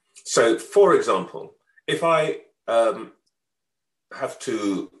 So, for example, if I have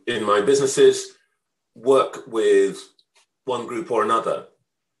to, in my businesses, work with one group or another,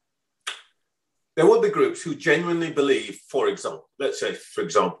 there will be groups who genuinely believe, for example,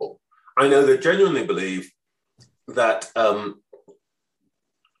 I know they genuinely believe that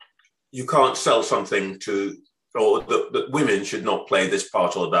you can't sell something to, or that women should not play this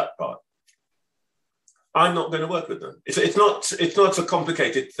part or that part. I'm not going to work with them. It's not a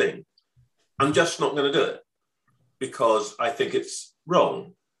complicated thing. I'm just not going to do it because I think it's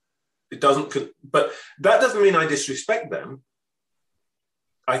wrong. It doesn't, but that doesn't mean I disrespect them.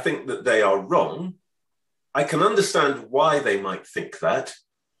 I think that they are wrong. I can understand why they might think that,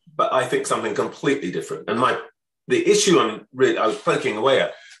 but I think something completely different. And the issue I was poking away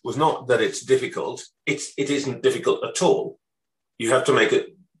at was not that it's difficult. It isn't difficult at all. You have to make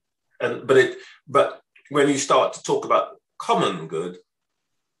it, but when you start to talk about common good,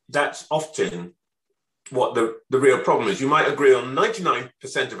 that's often what the real problem is. You might agree on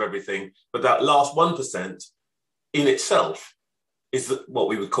 99% of everything, but that last 1% in itself is what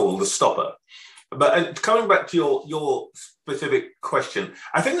we would call the stopper. But coming back to your specific question,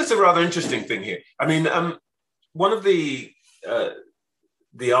 I think that's a rather interesting thing here. I mean, one of the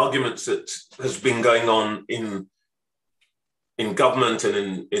arguments that has been going on in government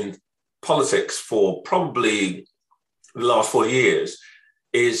and in politics for probably the last 4 years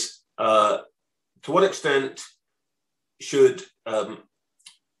is to what extent should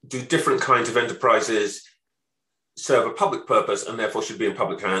do different kinds of enterprises serve a public purpose and therefore should be in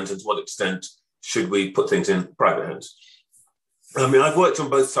public hands, and to what extent should we put things in private hands? I mean, I've worked on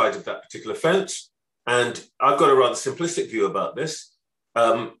both sides of that particular fence, and I've got a rather simplistic view about this.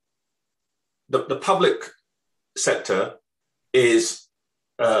 The public sector is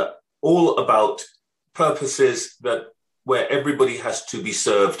all about purposes where everybody has to be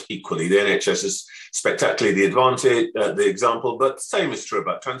served equally. The NHS is spectacularly the example, but the same is true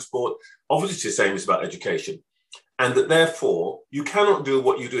about transport. Obviously, the same is about education. And that therefore, you cannot do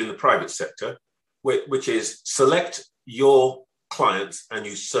what you do in the private sector, which is select your clients and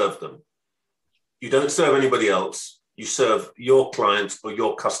you serve them. You don't serve anybody else. You serve your clients or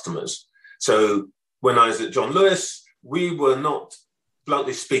your customers. So when I was at John Lewis, we were not,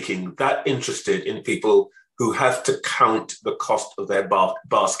 bluntly speaking, that interested in people who have to count the cost of their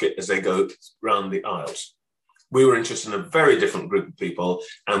basket as they go round the aisles. We were interested in a very different group of people,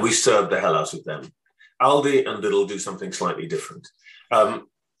 and we served the hell out of them. Aldi and Lidl do something slightly different.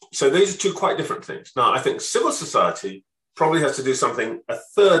 So these are two quite different things. Now, I think civil society probably has to do a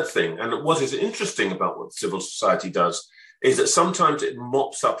third thing. And what is interesting about what civil society does is that sometimes it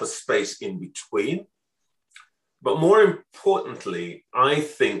mops up a space in between. But more importantly, I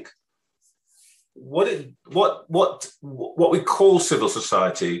think what we call civil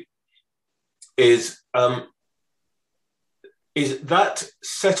society is that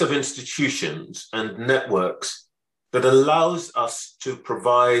set of institutions and networks that allows us to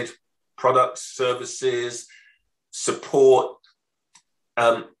provide products, services, support,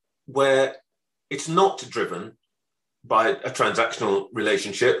 where it's not driven by a transactional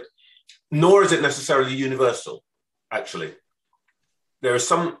relationship, nor is it necessarily universal, actually.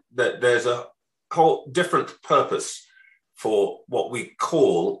 There's a whole different purpose for what we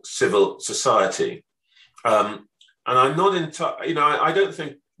call civil society. And I'm not I don't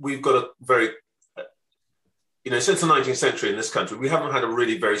think we've got a very, since the 19th century in this country, we haven't had a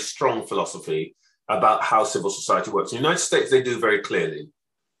really very strong philosophy about how civil society works. In the United States, they do very clearly.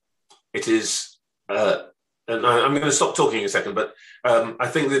 It is, and I'm going to stop talking in a second, but I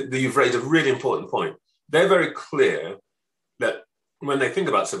think that you've raised a really important point. They're very clear that when they think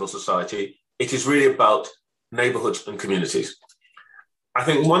about civil society, it is really about neighborhoods and communities. I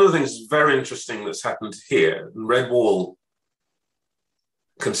think one of the things very interesting that's happened here, red wall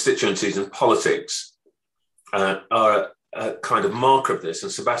constituencies and politics are a kind of marker of this.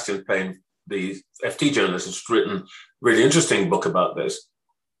 And Sebastian Payne, the FT journalist, has written a really interesting book about this.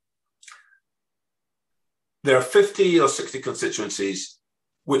 There are 50 or 60 constituencies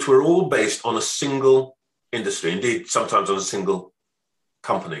which were all based on a single industry, indeed sometimes on a single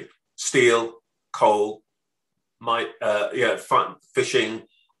company: steel, coal, fishing,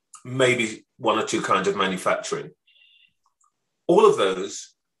 maybe one or two kinds of manufacturing. All of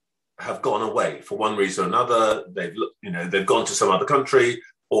those have gone away for one reason or another. They've gone to some other country,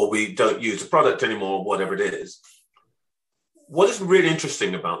 or we don't use the product anymore, whatever it is. What is really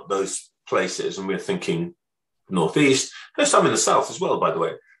interesting about those places, and we're thinking Northeast, there's some in the South as well, by the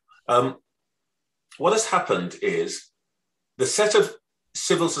way. What has happened is the set of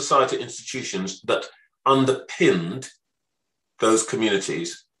civil society institutions that underpinned those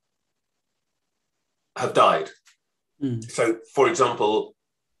communities have died. So, for example,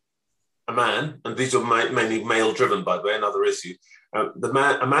 a man, and these are mainly male-driven, by the way, another issue.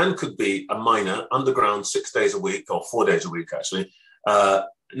 A man could be a miner underground 6 days a week, or 4 days a week, actually,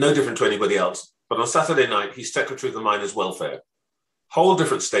 no different to anybody else. But on Saturday night, he's secretary of the miners' welfare. Whole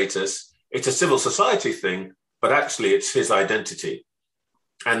different status. It's a civil society thing, but actually it's his identity.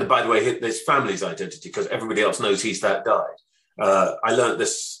 And by the way, his family's identity, because everybody else knows he's that guy. I learned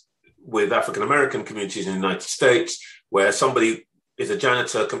this with African-American communities in the United States, where somebody is a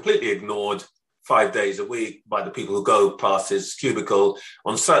janitor completely ignored 5 days a week by the people who go past his cubicle.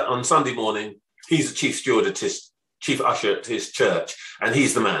 On Sunday morning, he's the chief steward at chief usher at his church, and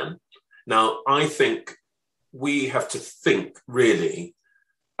he's the man. Now, I think we have to think really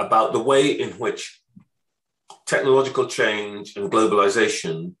about the way in which technological change and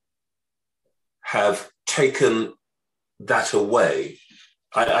globalization have taken that away.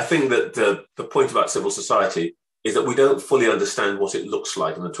 I think that the point about civil society is that we don't fully understand what it looks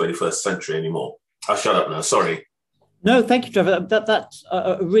like in the 21st century anymore. I'll shut up now, sorry. No, thank you, Trevor. That's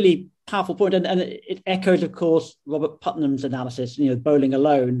a really powerful point. And it echoes, of course, Robert Putnam's analysis, bowling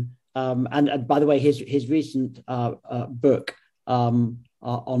alone. And by the way, his recent book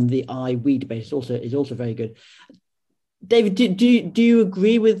on the I-we debate is also very good. David, do you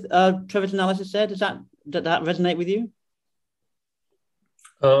agree with Trevor's analysis there? Does that resonate with you?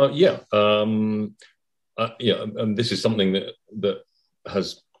 Yeah. And this is something that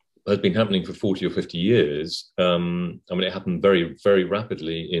has been happening for 40 or 50 years. It happened very, very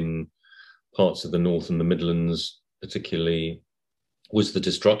rapidly in parts of the North and the Midlands, particularly, was the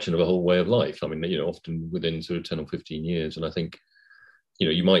destruction of a whole way of life. Often within sort of 10 or 15 years. And I think,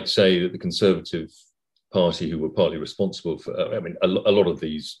 you might say that the Conservative Party, who were partly responsible for, a lot of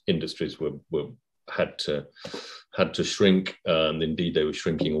these industries had to shrink, and indeed they were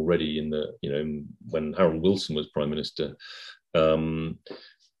shrinking already when Harold Wilson was Prime Minister.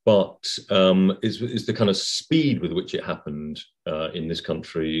 But is the kind of speed with which it happened in this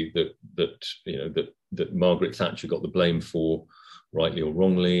country that Margaret Thatcher got the blame for, rightly or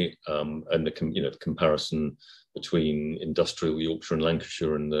wrongly, and the comparison between industrial Yorkshire and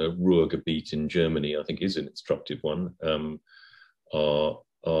Lancashire and the Ruhrgebiet in Germany, I think, is an instructive one.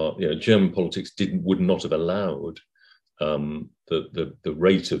 German politics would not have allowed the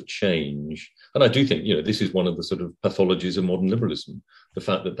rate of change. And I do think, this is one of the sort of pathologies of modern liberalism, the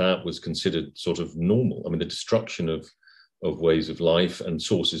fact that was considered sort of normal. The destruction of ways of life and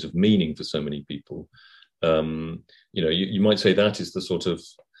sources of meaning for so many people. You might say that is the sort of,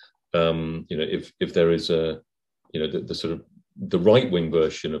 if there is the sort of the right-wing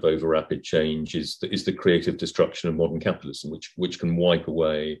version of over-rapid change is the creative destruction of modern capitalism, which can wipe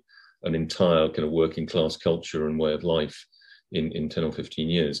away an entire kind of working class culture and way of life in 10 or 15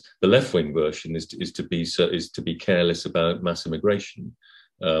 years. The left-wing version is to be careless about mass immigration,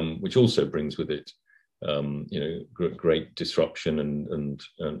 which also brings with it great disruption and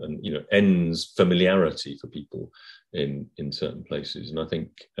ends familiarity for people in certain places. And I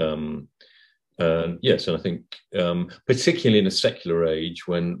think yes, and I think particularly in a secular age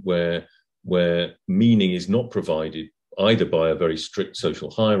where meaning is not provided either by a very strict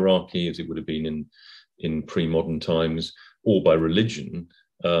social hierarchy, as it would have been in pre-modern times, or by religion,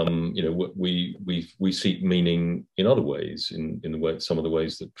 we seek meaning in other ways, in some of the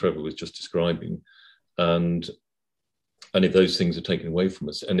ways that Trevor was just describing, and if those things are taken away from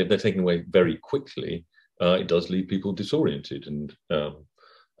us, and if they're taken away very quickly, it does leave people disoriented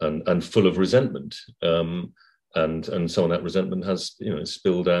and full of resentment, and some of that resentment has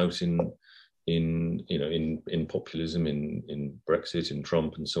spilled out in populism, in Brexit, in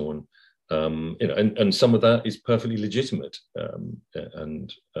Trump, and so on. And some of that is perfectly legitimate,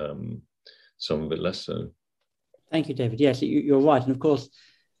 and some of it less so. Thank you, David. Yes, you're right. And of course,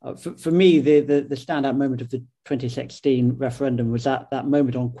 for me, the standout moment of the 2016 referendum was that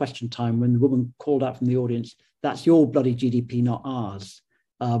moment on question time when the woman called out from the audience, "That's your bloody GDP, not ours."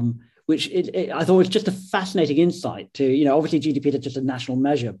 Which I thought was just a fascinating insight to, obviously GDP is just a national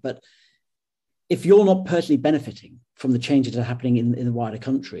measure, but if you're not personally benefiting from the changes that are happening in the wider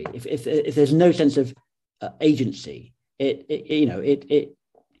country, if there's no sense of agency, it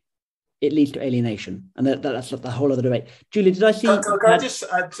leads to alienation, and that's the whole other debate. Julie, did I see? Can I just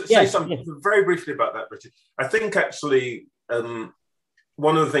say something very briefly about that, Richard? I think actually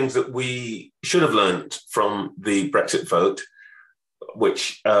one of the things that we should have learned from the Brexit vote,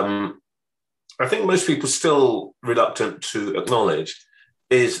 which I think most people are still reluctant to acknowledge,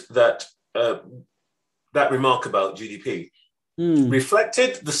 is that that remark about GDP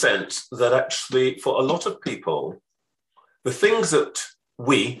reflected the sense that actually for a lot of people, the things that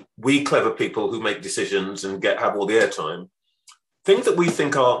we clever people who make decisions and have all the airtime, things that we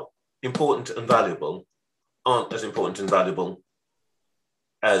think are important and valuable aren't as important and valuable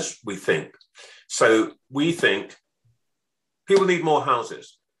as we think. So we think people need more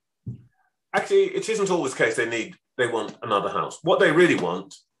houses. Actually, it isn't always the case they want another house. What they really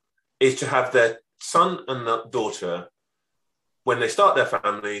want is to have their son and daughter, when they start their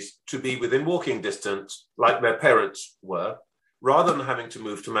families, to be within walking distance, like their parents were, rather than having to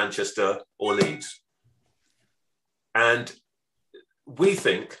move to Manchester or Leeds. And we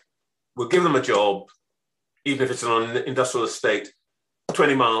think we'll give them a job, even if it's on an industrial estate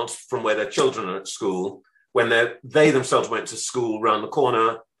 20 miles from where their children are at school, when they themselves went to school round the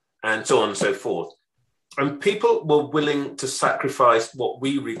corner, and so on and so forth. And people were willing to sacrifice what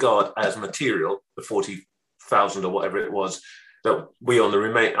we regard as material, the 40,000 or whatever it was, that we on the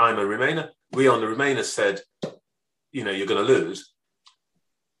Remain, I'm a Remainer, we on the Remainers said, you know, you're going to lose.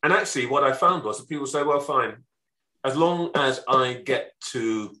 And actually what I found was that people say, well, fine, as long as I get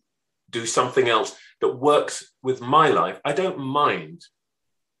to do something else that works with my life, I don't mind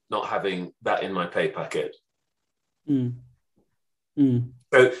not having that in my pay packet. Mm. Mm.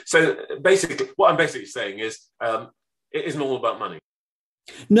 So basically, what I'm basically saying is it isn't all about money.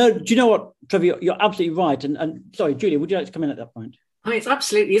 No, do you know what, Trevor, you're absolutely right. And sorry, Julia, would you like to come in at that point? I mean, it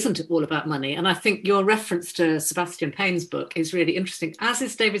absolutely isn't all about money. And I think your reference to Sebastian Payne's book is really interesting, as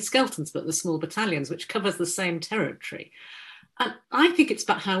is David Skelton's book, The Small Battalions, which covers the same territory. And I think it's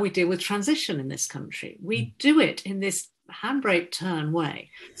about how we deal with transition in this country. We do it in this handbrake turn way.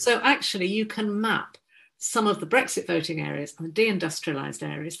 So actually you can map some of the Brexit voting areas and the deindustrialised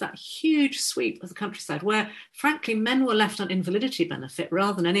areas, that huge sweep of the countryside where, frankly, men were left on invalidity benefit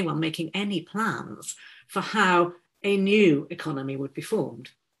rather than anyone making any plans for how a new economy would be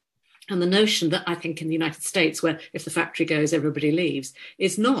formed. And the notion that I think in the United States, where if the factory goes, everybody leaves,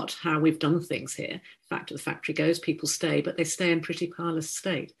 is not how we've done things here. In fact, if the factory goes, people stay, but they stay in pretty parlous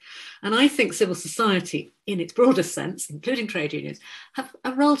state. And I think civil society, in its broader sense, including trade unions, have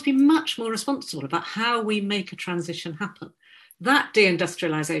a role to be much more responsible about how we make a transition happen. That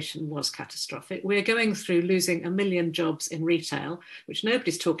deindustrialization was catastrophic. We're going through losing 1 million jobs in retail, which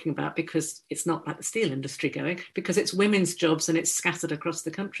nobody's talking about because it's not like the steel industry going, because it's women's jobs and it's scattered across the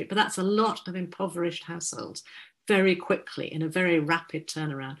country. But that's a lot of impoverished households very quickly in a very rapid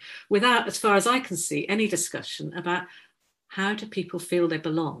turnaround, without, as far as I can see, any discussion about how do people feel they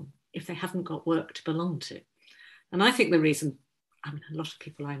belong if they haven't got work to belong to. And I think the reason, I mean, a lot of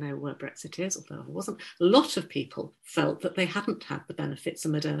people I know were Brexiteers, although I wasn't. A lot of people felt that they hadn't had the benefits of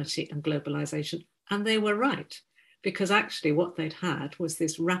modernity and globalisation, and they were right, because actually what they'd had was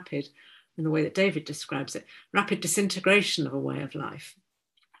this rapid, in the way that David describes it, rapid disintegration of a way of life,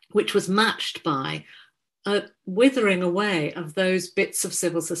 which was matched by a withering away of those bits of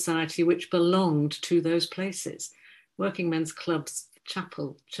civil society which belonged to those places. Working men's clubs,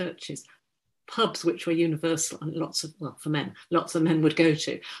 chapel, churches, pubs which were universal and lots of men would go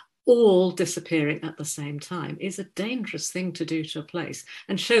to, all disappearing at the same time is a dangerous thing to do to a place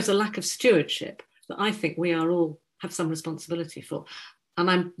and shows a lack of stewardship that I think we are all have some responsibility for.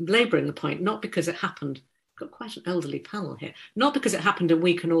 And I'm labouring the point, not because it happened, I've got quite an elderly panel here, not because it happened and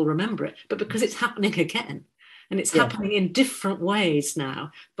we can all remember it, but because it's happening again. And it's happening in different ways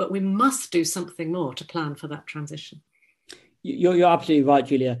now, but we must do something more to plan for that transition. You're absolutely right,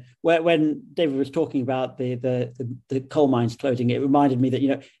 Julia. When David was talking about the coal mines closing, it reminded me that, you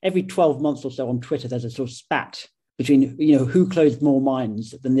know, every 12 months or so on Twitter, there's a sort of spat between, you know, who closed more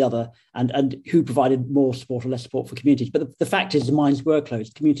mines than the other and who provided more support or less support for communities. But the fact is the mines were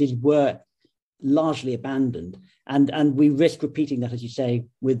closed, communities were largely abandoned. And we risk repeating that, as you say,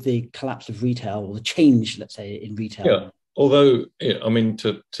 with the collapse of retail or the change, let's say, in retail. Yeah, although, I mean,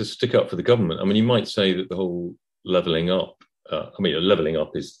 to stick up for the government, I mean, you might say that the whole levelling up, levelling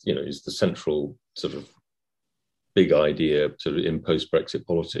up is the central sort of big idea sort of in post-Brexit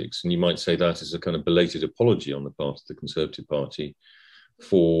politics. And you might say that is a kind of belated apology on the part of the Conservative Party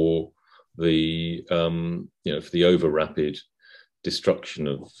for the, for the over-rapid destruction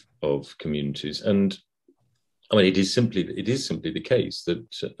of communities. And I mean, it is simply the case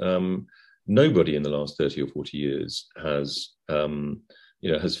that nobody in the last 30 or 40 years has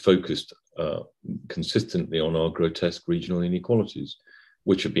focused consistently on our grotesque regional inequalities,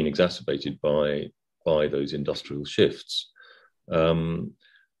 which have been exacerbated by those industrial shifts. And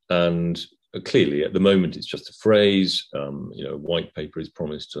clearly, at the moment, it's just a phrase. A white paper is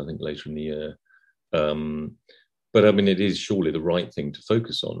promised, I think, later in the year. But I mean, it is surely the right thing to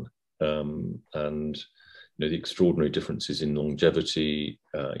focus on. And the extraordinary differences in longevity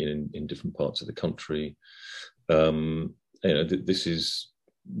in different parts of the country. This is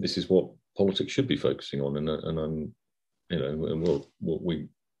what politics should be focusing on, and what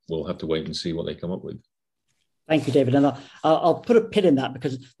we'll have to wait and see what they come up with. Thank you, David. And I'll put a pin in that,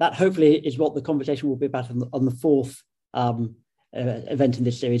 because that hopefully is what the conversation will be about on the fourth event in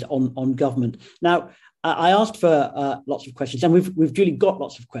this series on government. Now, I asked for lots of questions, and we've duly got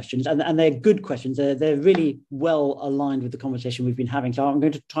lots of questions, and they're good questions. They're really well aligned with the conversation we've been having. So I'm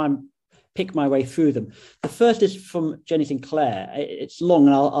going to try and pick my way through them. The first is from Jenny Sinclair. It's long,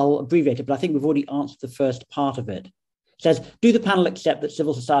 and I'll abbreviate it, but I think we've already answered the first part of it. It says, do the panel accept that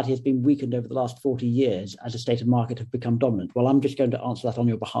civil society has been weakened over the last 40 years as a state and market have become dominant? Well, I'm just going to answer that on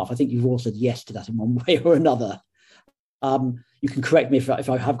your behalf. I think you've all said yes to that in one way or another. You can correct me if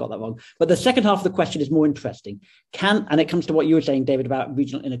I have got that wrong. But the second half of the question is more interesting. And it comes to what you were saying, David, about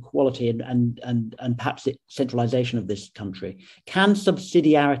regional inequality and perhaps the centralisation of this country. Can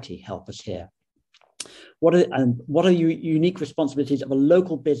subsidiarity help us here? What are unique responsibilities of a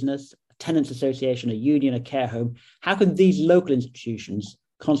local business, a tenants association, a union, a care home? How can these local institutions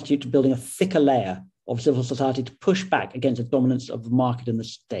constitute to building a thicker layer of civil society to push back against the dominance of the market and the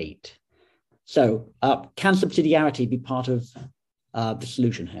state? So can subsidiarity be part of the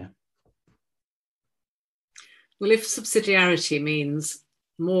solution here? Well, if subsidiarity means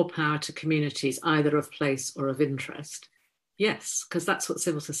more power to communities, either of place or of interest, yes, because that's what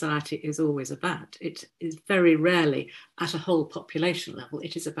civil society is always about. It is very rarely at a whole population level.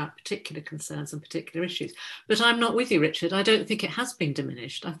 It is about particular concerns and particular issues. But I'm not with you, Richard. I don't think it has been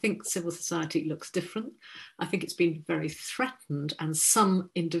diminished. I think civil society looks different. I think it's been very threatened, and some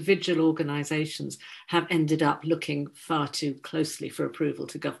individual organisations have ended up looking far too closely for approval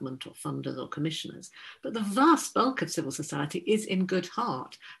to government or funders or commissioners. But the vast bulk of civil society is in good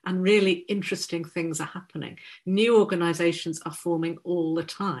heart, and really interesting things are happening. New organisations are forming all the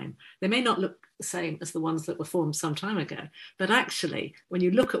time. They may not look the same as the ones that were formed some time ago, but actually, when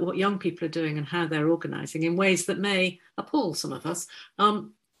you look at what young people are doing and how they're organising in ways that may appall some of us,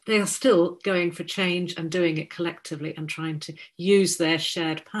 they are still going for change and doing it collectively and trying to use their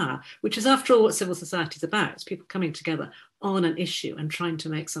shared power, which is, after all, what civil society is about. It's people coming together on an issue and trying to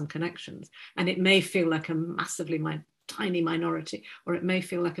make some connections. And it may feel like a massively tiny minority, or it may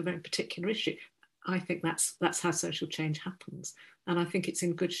feel like a very particular issue. I think that's how social change happens, and I think it's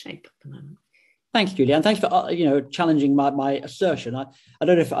in good shape at the moment. Thanks, Julia, and thanks for challenging my assertion. I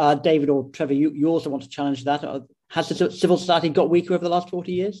don't know if David or Trevor, you also want to challenge that. Has the civil society got weaker over the last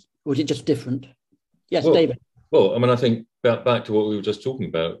 40 years, or is it just different? Yes, well, David. Well, I mean, I think back to what we were just talking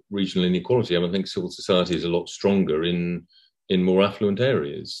about, regional inequality. I mean, I think civil society is a lot stronger in more affluent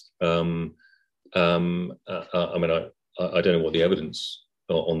areas. I mean, I don't know what the evidence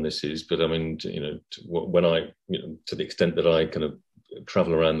on this is, but I mean, when I, to the extent that I kind of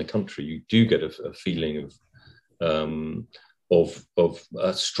travel around the country, you do get a feeling of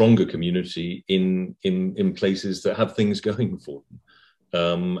a stronger community in places that have things going for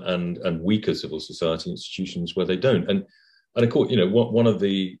them, and weaker civil society institutions where they don't. And of course, one of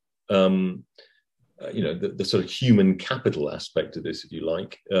the the sort of human capital aspect of this, if you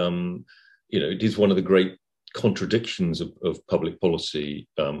like, it is one of the great contradictions of public policy.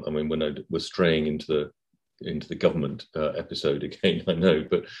 I mean, when we're straying into the government episode again, I know,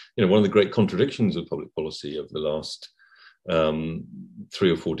 but one of the great contradictions of public policy over the last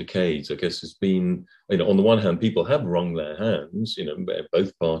 3 or 4 decades, I guess, has been, on the one hand, people have wrung their hands,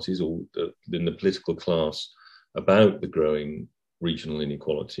 both parties or in the political class, about the growing regional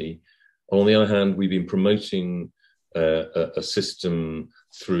inequality. On the other hand, we've been promoting a system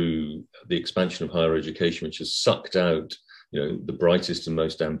through the expansion of higher education, which has sucked out, the brightest and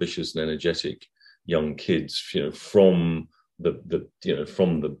most ambitious and energetic young kids, from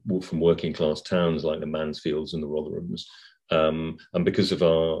working class towns like the Mansfields and the Rotherhams. And because of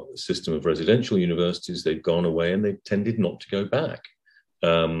our system of residential universities, they've gone away and they've tended not to go back.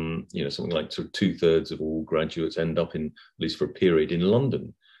 Something like sort of 2/3 of all graduates end up in, at least for a period, in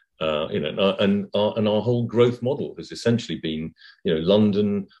London. And our whole growth model has essentially been,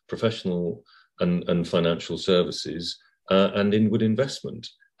 London, professional and financial services, and inward investment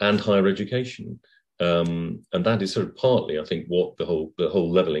and higher education, and that is sort of partly, I think, what the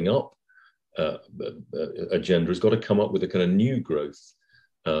whole levelling up agenda has got to come up with a kind of new growth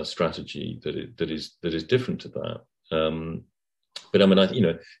strategy that is different to that. But I mean,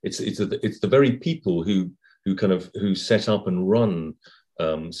 it's the very people who set up and run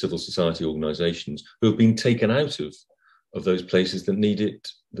civil society organisations who have been taken out of those places that need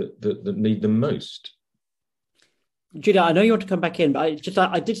it, that need them most. Julia, I know you want to come back in, but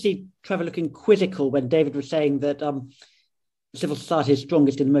I did see Trevor looking quizzical when David was saying that civil society is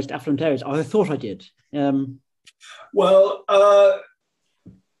strongest in the most affluent areas. I thought I did. Well,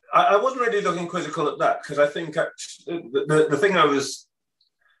 I wasn't really looking quizzical at that, because I think the thing I was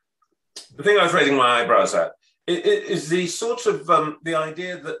the thing I was raising my eyebrows at is the sort of the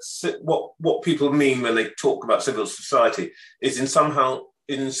idea that what people mean when they talk about civil society is in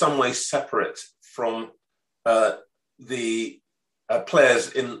some way separate from the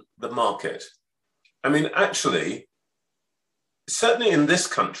players in the market. I mean, actually, certainly in this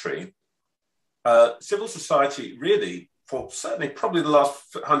country, civil society really, for certainly probably the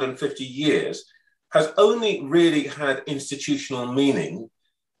last 150 years, has only really had institutional meaning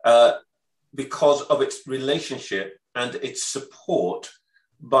because of its relationship and its support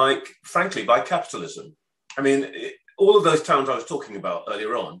frankly, by capitalism. I mean, all of those towns I was talking about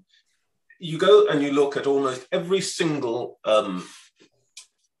earlier on, you go and you look at almost every single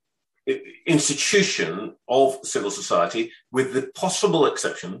institution of civil society, with the possible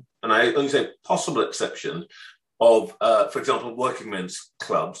exception, and I only say possible exception, of, for example, working men's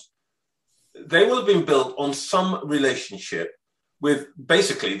clubs. They will have been built on some relationship with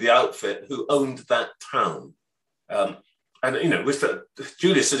basically the outfit who owned that town. And, you know, with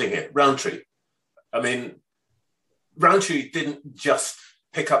Julia sitting here, Rowntree. I mean, Rowntree didn't just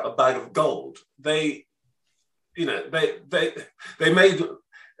pick up a bag of gold. They made,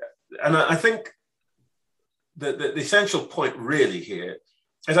 and I think the essential point really here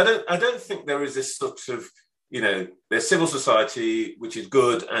is I don't think there is this sort of, you know, there's civil society, which is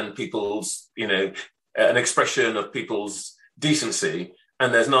good and people's, you know, an expression of people's decency,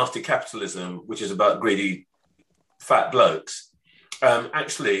 and there's nasty capitalism, which is about greedy fat blokes.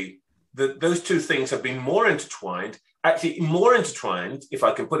 Actually, those two things have been more intertwined, if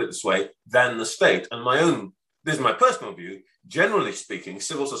I can put it this way, than the state. And this is my personal view, generally speaking,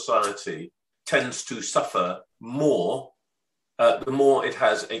 civil society tends to suffer more the more it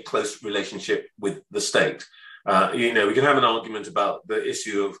has a close relationship with the state. You know, we can have an argument about the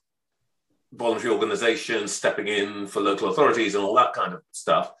issue of voluntary organizations stepping in for local authorities and all that kind of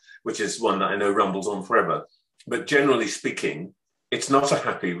stuff, which is one that I know rumbles on forever. But generally speaking, it's not a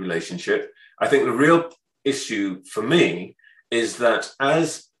happy relationship. I think the real issue for me is that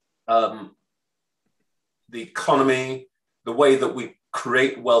as the economy, the way that we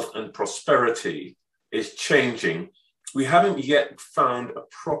create wealth and prosperity is changing, we haven't yet found a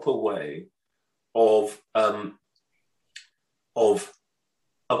proper way of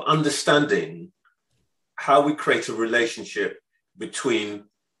understanding how we create a relationship between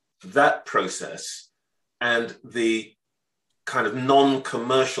that process and the kind of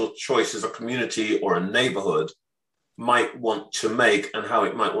non-commercial choices a community or a neighborhood might want to make, and how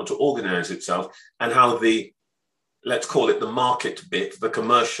it might want to organize itself, and how the, let's call it the market bit, the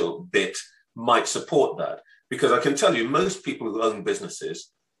commercial bit, might support that. Because I can tell you, most people who own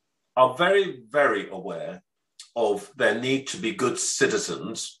businesses are very, very aware of their need to be good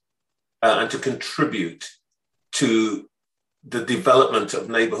citizens and to contribute to the development of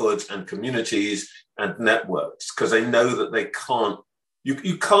neighborhoods and communities and networks, because they know that they can't,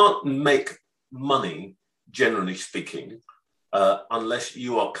 you can't make money, generally speaking, unless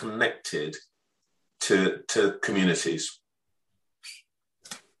you are connected to communities.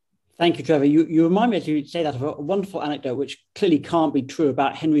 Thank you, Trevor. You remind me, as you say that, of a wonderful anecdote which clearly can't be true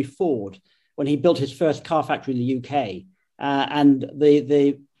about Henry Ford when he built his first car factory in the UK, and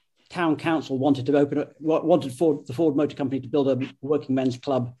the town council wanted the Ford Motor Company to build a working men's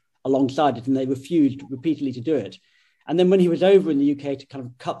club alongside it, and they refused repeatedly to do it. And then when he was over in the UK to kind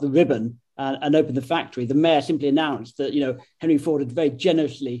of cut the ribbon and open the factory, the mayor simply announced that, you know, Henry Ford had very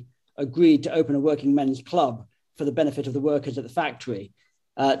generously agreed to open a working men's club for the benefit of the workers at the factory.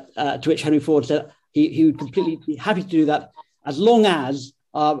 To which Henry Ford said he would completely be happy to do that as long as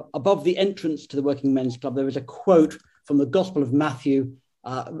above the entrance to the working men's club there is a quote from the Gospel of Matthew,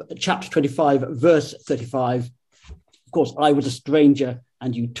 chapter 25, verse 35. Of course, I was a stranger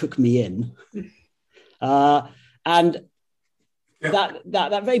and you took me in. And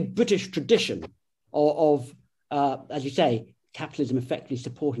that very British tradition of as you say, capitalism effectively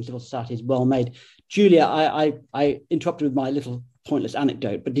supporting civil society is well made. Julia, I interrupted with my little pointless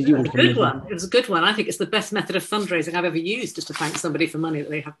anecdote, but did you want to comment? It was a good one. I think it's the best method of fundraising I've ever used, just to thank somebody for money that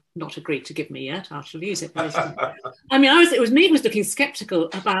they have not agreed to give me yet. I shall use it very soon. I mean, it was looking sceptical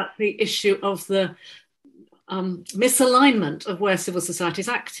about the issue of the misalignment of where civil society is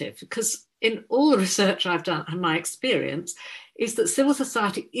active, because in all the research I've done and my experience is that civil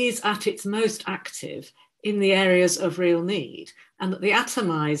society is at its most active in the areas of real need, and that the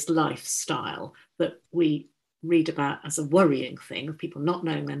atomized lifestyle that we read about as a worrying thing of people not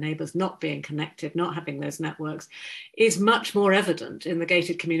knowing their neighbours, not being connected, not having those networks, is much more evident in the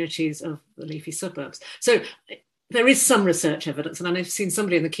gated communities of the leafy suburbs. So there is some research evidence, and I've seen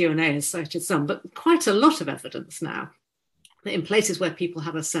somebody in the Q&A has cited some, but quite a lot of evidence now that in places where people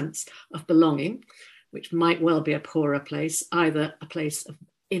have a sense of belonging, which might well be a poorer place, either a place of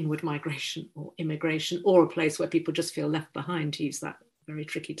inward migration or immigration, or a place where people just feel left behind, to use that very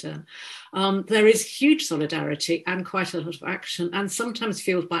tricky term, there is huge solidarity and quite a lot of action, and sometimes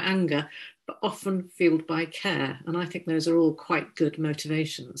fueled by anger, but often fueled by care. And I think those are all quite good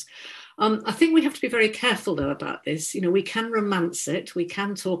motivations. I think we have to be very careful, though, about this. You know, we can romance it. We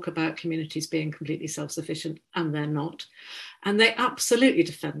can talk about communities being completely self-sufficient, and they're not. And they absolutely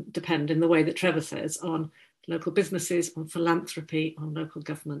depend, in the way that Trevor says, on local businesses, on philanthropy, on local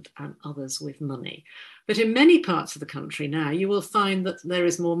government and others with money. But in many parts of the country now, you will find that there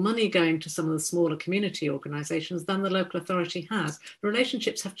is more money going to some of the smaller community organisations than the local authority has.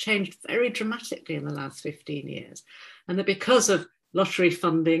 Relationships have changed very dramatically in the last 15 years. And that because of lottery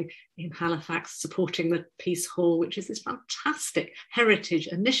funding in Halifax, supporting the Peace Hall, which is this fantastic heritage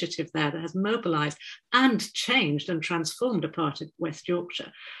initiative there that has mobilised and changed and transformed a part of West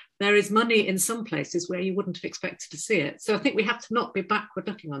Yorkshire, there is money in some places where you wouldn't have expected to see it. So I think we have to not be backward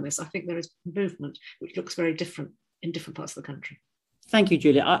looking on this. I think there is movement which looks very different in different parts of the country. Thank you,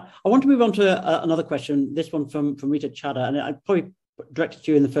 Julia. I want to move on to another question, this one from Rita Chadha, and I probably directed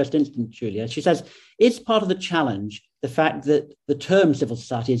to you in the first instance, Julia. She says, is part of the challenge the fact that the term civil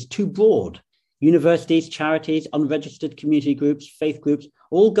society is too broad? Universities, charities, unregistered community groups, faith groups,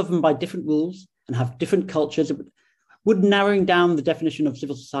 all governed by different rules and have different cultures. Would narrowing down the definition of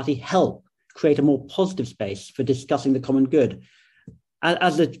civil society help create a more positive space for discussing the common good?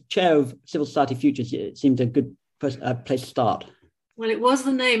 As the chair of Civil Society Futures, it seems a good place to start. Well, it was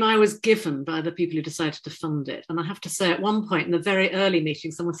the name I was given by the people who decided to fund it. And I have to say, at one point in the very early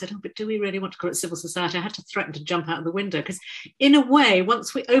meeting, someone said, oh, but do we really want to call it civil society? I had to threaten to jump out of the window, because in a way,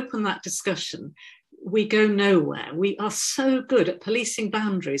 once we open that discussion, we go nowhere. We are so good at policing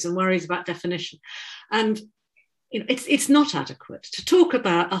boundaries and worries about definition. And you know, it's not adequate to talk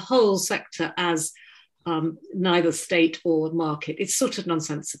about a whole sector as neither state or market. It's sort of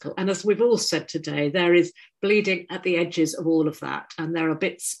nonsensical. And as we've all said today, there is bleeding at the edges of all of that. And there are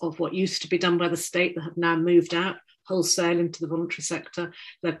bits of what used to be done by the state that have now moved out wholesale into the voluntary sector.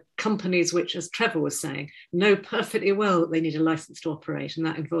 There are companies which, as Trevor was saying, know perfectly well that they need a license to operate, and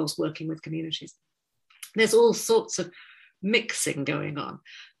that involves working with communities. There's all sorts of mixing going on.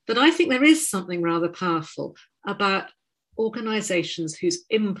 But I think there is something rather powerful about organisations whose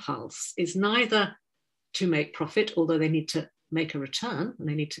impulse is neither to make profit, although they need to make a return and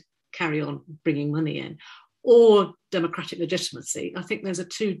they need to carry on bringing money in, or democratic legitimacy. I think those are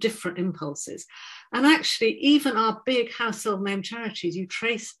two different impulses. And actually, even our big household name charities, you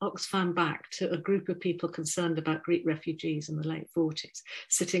trace Oxfam back to a group of people concerned about Greek refugees in the late 40s,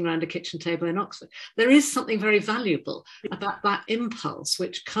 sitting around a kitchen table in Oxford. There is something very valuable about that impulse,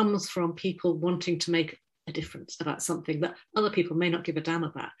 which comes from people wanting to make a difference about something that other people may not give a damn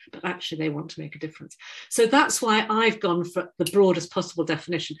about, but actually they want to make a difference. So that's why I've gone for the broadest possible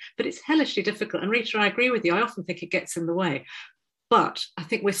definition, but it's hellishly difficult. And Rita, I agree with you. I often think it gets in the way, but I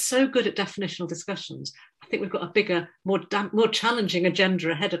think we're so good at definitional discussions. I think we've got a bigger, more challenging agenda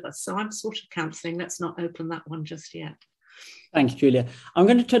ahead of us. So I'm sort of counselling, let's not open that one just yet. Thanks, Julia. I'm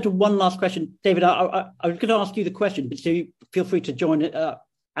going to turn to one last question. David, I was going to ask you the question, but so you feel free to join it,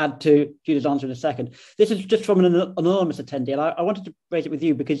 add to Julia's answer in a second. This is just from an anonymous attendee, and I wanted to raise it with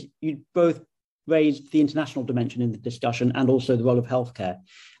you because you both raised the international dimension in the discussion and also the role of healthcare.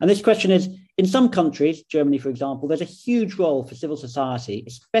 And this question is, in some countries, Germany, for example, there's a huge role for civil society,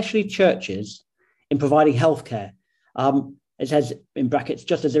 especially churches, in providing healthcare. It says in brackets,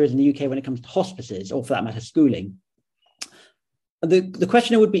 just as there is in the UK when it comes to hospices, or for that matter, schooling. The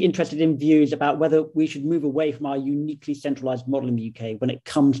questioner would be interested in views about whether we should move away from our uniquely centralised model in the UK when it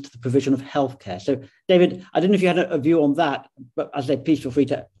comes to the provision of healthcare. So, David, I don't know if you had a view on that, but as I say, please feel free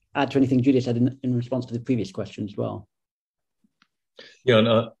to add to anything Julia said in response to the previous question as well. Yeah, and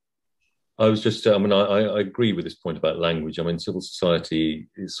I was just, I agree with this point about language. I mean, civil society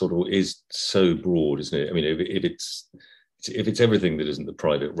is so broad, isn't it? I mean, if it's everything that isn't the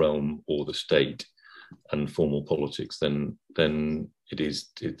private realm or the state and formal politics, then it's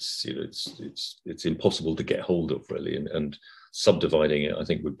impossible to get hold of, really, and subdividing it, I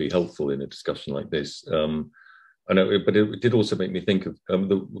think, would be helpful in a discussion like this. But it did also make me think of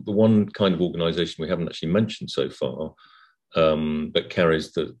the one kind of organisation we haven't actually mentioned so far, but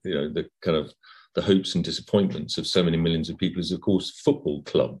carries the kind of the hopes and disappointments of so many millions of people, is of course football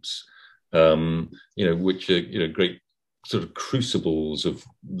clubs, which are great sort of crucibles of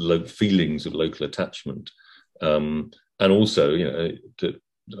feelings of local attachment, and also,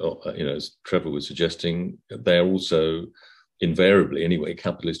 as Trevor was suggesting, they are also invariably, anyway,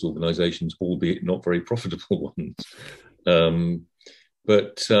 capitalist organisations, albeit not very profitable ones. Yeah,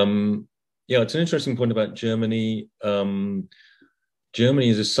 it's an interesting point about Germany. Germany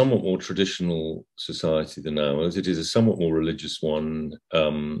is a somewhat more traditional society than ours. It is a somewhat more religious one,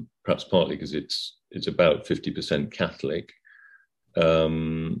 perhaps partly because it's about 50% Catholic.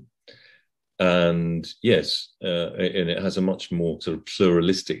 And yes, and it has a much more sort of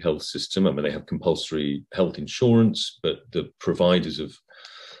pluralistic health system. I mean, they have compulsory health insurance, but the providers of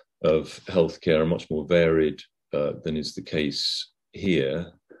healthcare are much more varied than is the case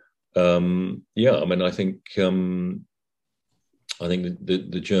here. Yeah, I mean, I think the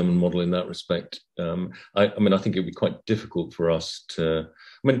German model in that respect. I mean, I think it'd be quite difficult for us to.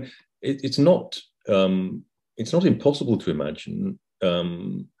 I mean, it's not impossible to imagine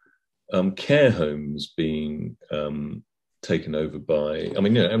care homes being taken over by. I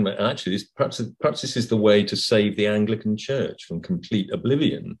mean, you know, actually, perhaps this is the way to save the Anglican Church from complete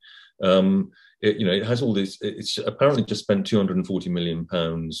oblivion. It has all this. It's apparently just spent £240 million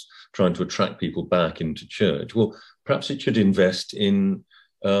trying to attract people back into church. Well, perhaps it should invest in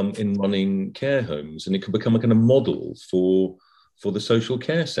running care homes, and it could become a kind of model for the social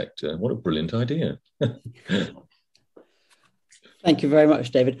care sector. What a brilliant idea! Thank you very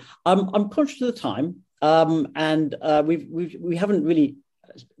much, David. I'm conscious of the time, and we haven't really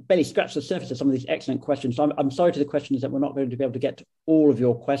barely scratched the surface of some of these excellent questions. So I'm sorry to the questions that we're not going to be able to get to all of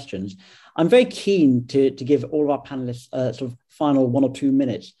your questions. I'm very keen to give all of our panelists sort of final 1 or 2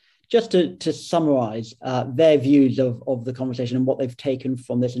 minutes just to summarize their views of the conversation and what they've taken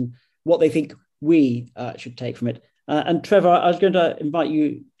from this and what they think we should take from it. And Trevor, I was going to invite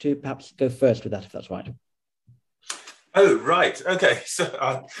you to perhaps go first with that, if that's right. Oh, right. Okay. So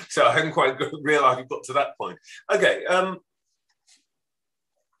I hadn't quite realised we got to that point. Okay.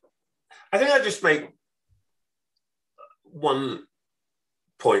 I think I just make one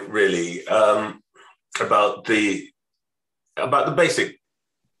point really about the basic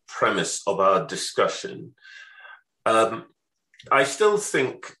premise of our discussion. I still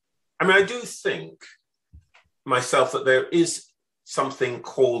think, I do think myself that there is something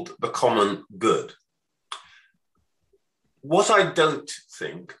called the common good. What I don't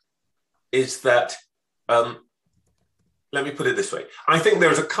think is that, let me put it this way. I think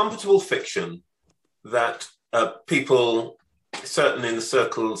there is a comfortable fiction that people, certainly in the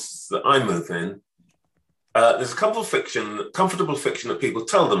circles that I move in, there's a comfortable fiction that people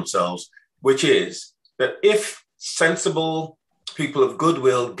tell themselves, which is that if sensible people of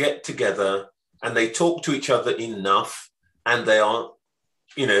goodwill get together and they talk to each other enough, and they are,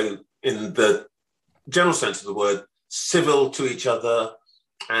 in the general sense of the word, civil to each other,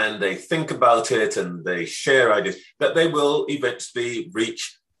 and they think about it and they share ideas, that they will eventually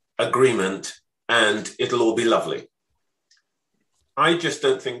reach agreement and it'll all be lovely. I just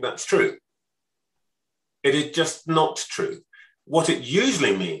don't think that's true. It is just not true. What it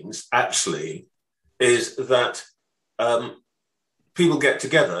usually means, actually, is that people get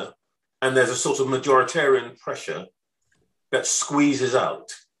together and there's a sort of majoritarian pressure that squeezes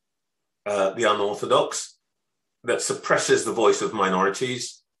out the unorthodox, that suppresses the voice of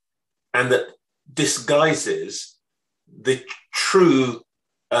minorities, and that disguises the true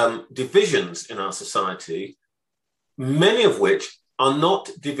divisions in our society, many of which are not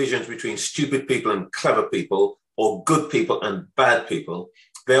divisions between stupid people and clever people, or good people and bad people.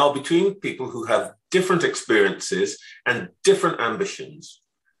 They are between people who have different experiences and different ambitions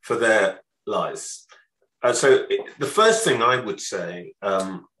for their lives. So the first thing I would say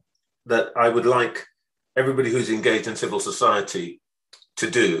that I would like everybody who's engaged in civil society to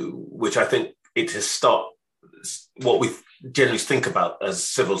do, which I think it has stopped what we generally think about as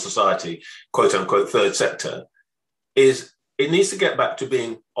civil society, quote unquote, third sector, is it needs to get back to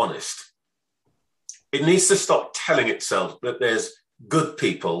being honest. It needs to stop telling itself that there's good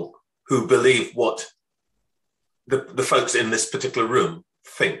people who believe what the folks in this particular room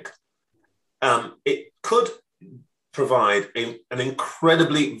think. It could provide an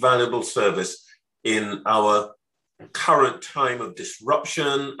incredibly valuable service in our current time of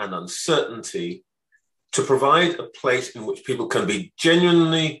disruption and uncertainty, to provide a place in which people can be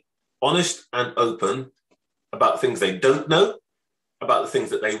genuinely honest and open about things they don't know, about the things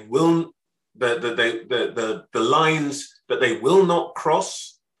that they will, the lines that they will not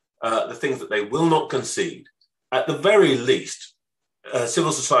cross, the things that they will not concede. At the very least,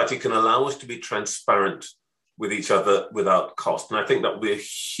 civil society can allow us to be transparent with each other without cost. And I think that would be a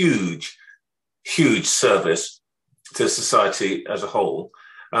huge, huge service to society as a whole.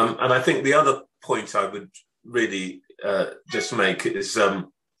 And I think the other point I would really just make is, I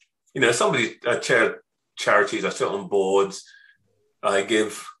chair charities, I sit on boards, I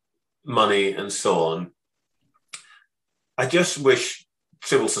give money and so on. I just wish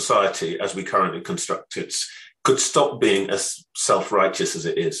civil society, as we currently construct it, could stop being as self-righteous as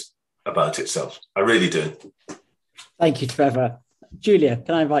it is about itself. I really do. Thank you, Trevor. Julia,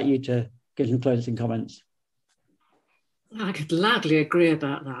 can I invite you to give some closing comments? I could gladly agree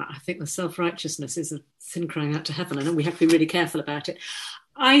about that. I think the self-righteousness is a sin crying out to heaven, and we have to be really careful about it.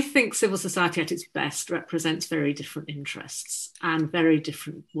 I think civil society at its best represents very different interests and very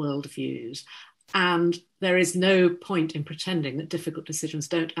different worldviews. And there is no point in pretending that difficult decisions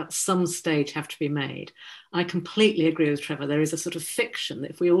don't at some stage have to be made. I completely agree with Trevor. There is a sort of fiction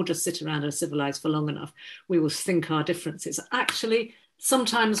that if we all just sit around and are civilized for long enough, we will sink our differences. Actually,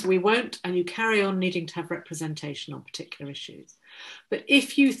 sometimes we won't, and you carry on needing to have representation on particular issues. But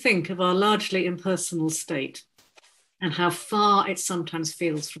if you think of our largely impersonal state and how far it sometimes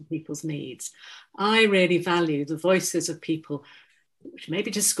feels from people's needs, I really value the voices of people which may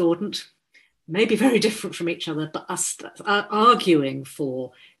be discordant, may be very different from each other, but are arguing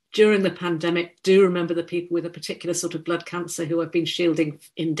for, during the pandemic, do remember the people with a particular sort of blood cancer who have been shielding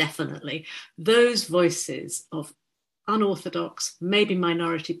indefinitely. Those voices of unorthodox, maybe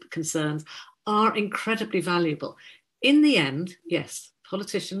minority concerns are incredibly valuable. In the end, yes,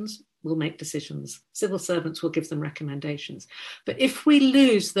 politicians will make decisions. Civil servants will give them recommendations. But if we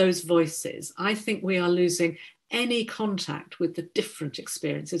lose those voices, I think we are losing any contact with the different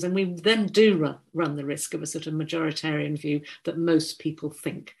experiences, and we then do run the risk of a sort of majoritarian view that most people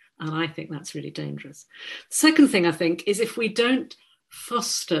think. And I think that's really dangerous. The second thing I think is if we don't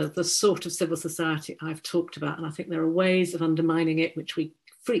foster the sort of civil society I've talked about, and I think there are ways of undermining it, which we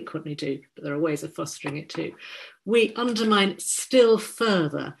frequently do, but there are ways of fostering it too, we undermine still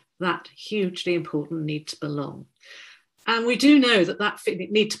further that hugely important need to belong. And we do know that that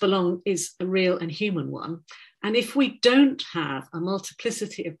need to belong is a real and human one. And if we don't have a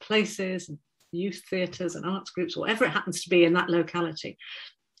multiplicity of places, and youth theatres and arts groups, whatever it happens to be in that locality,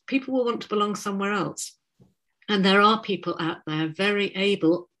 people will want to belong somewhere else. And there are people out there very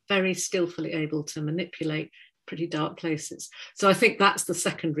able, very skillfully able to manipulate pretty dark places. So I think that's the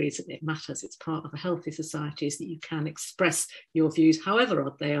second reason it matters. It's part of a healthy society, is that you can express your views, however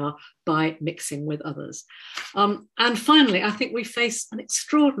odd they are, by mixing with others. And finally, I think we face an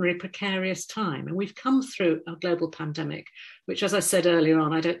extraordinary precarious time, and we've come through a global pandemic, which, as I said earlier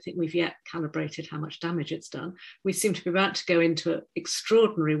on, I don't think we've yet calibrated how much damage it's done. We seem to be about to go into an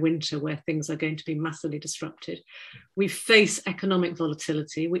extraordinary winter where things are going to be massively disrupted. We face economic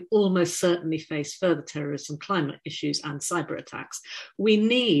volatility. We almost certainly face further terrorism, climate issues, and cyber attacks. We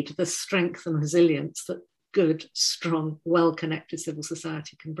need the strength and resilience that good, strong, well-connected civil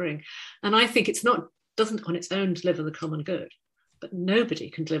society can bring. And I think doesn't on its own deliver the common good, but nobody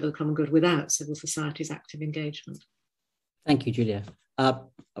can deliver the common good without civil society's active engagement. Thank you, Julia. A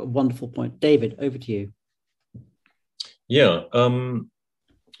wonderful point. David, over to you. Yeah,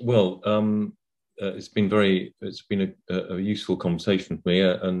 it's been a useful conversation for me,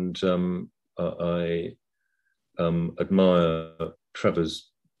 and I admire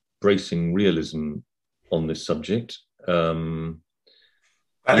Trevor's bracing realism on this subject. That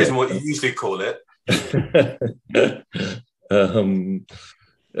isn't what you usually call it.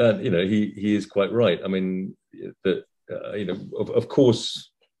 He is quite right. I mean, that of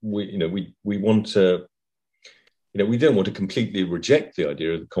course we want to. We don't want to completely reject the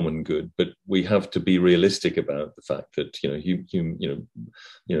idea of the common good, but we have to be realistic about the fact that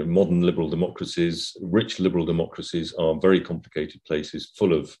modern liberal democracies, rich liberal democracies, are very complicated places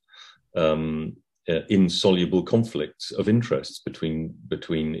full of insoluble conflicts of interests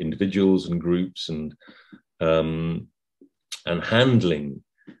between individuals and groups, and handling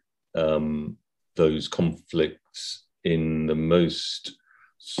those conflicts in the most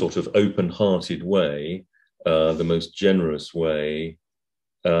sort of open-hearted way, the most generous way,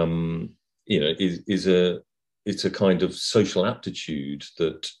 it's a kind of social aptitude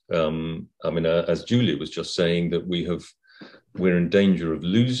that, as Julia was just saying, that we're in danger of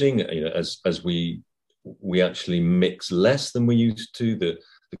losing, as we actually mix less than we used to. The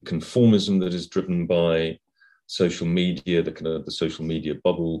conformism that is driven by social media, the kind of the social media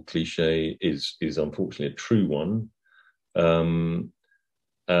bubble cliche is unfortunately a true one.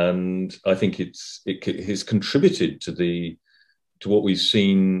 And I think it has contributed to what we've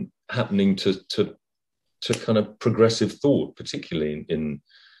seen happening to kind of progressive thought, particularly in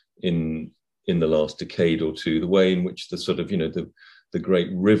the last decade or two. The way in which the sort of the great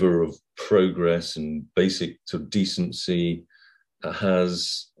river of progress and basic sort of decency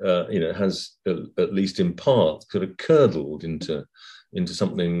has at least in part sort of curdled into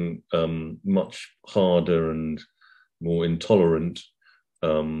something much harder and more intolerant,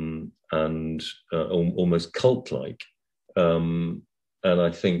 and almost cult-like. And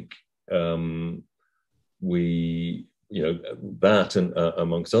I think we, that and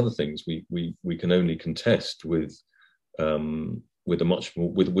amongst other things, we can only contest with a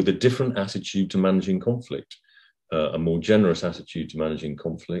different attitude to managing conflict, a more generous attitude to managing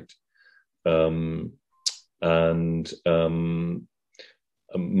conflict,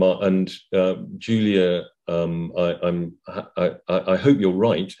 Julia, I hope you're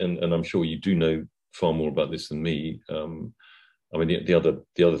right, and I'm sure you do know far more about this than me. I mean, the other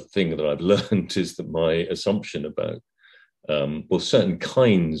thing that I've learned is that my assumption about certain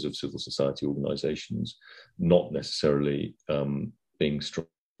kinds of civil society organisations not necessarily being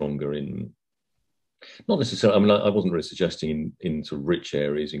stronger in, not necessarily. I mean, I wasn't really suggesting in sort of rich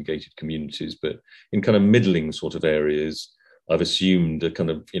areas, in gated communities, but in kind of middling sort of areas, I've assumed a kind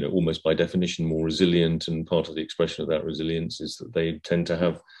of, almost by definition, more resilient, and part of the expression of that resilience is that they tend to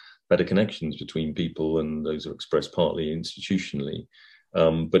have better connections between people, and those are expressed partly institutionally.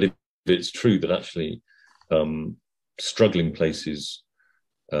 But if it's true that actually struggling places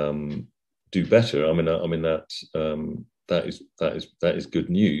do better, I mean that is good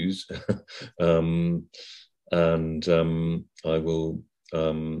news, and I will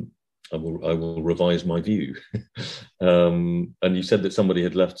revise my view. And you said that somebody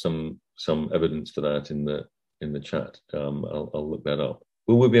had left some evidence for that in the chat. I'll look that up.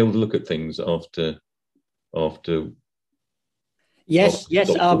 Will we be able to look at things after? Yes. Yeah.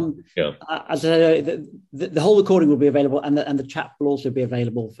 As the whole recording will be available, and the chat will also be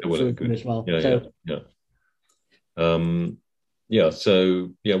available as well.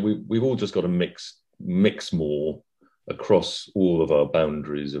 We've all just got to mix more across all of our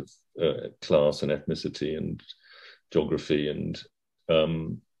boundaries of class and ethnicity and geography, and I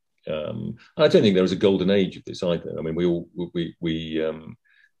don't think there was a golden age of this either. I mean, we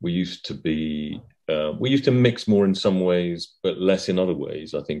used to mix more in some ways, but less in other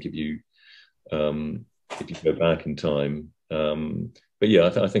ways. I think if you go back in time, but yeah,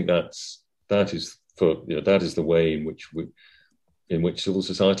 I think that is the way in which civil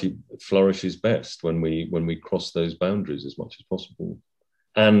society flourishes best, when we cross those boundaries as much as possible,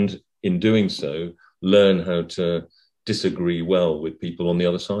 and in doing so, learn how to disagree well with people on the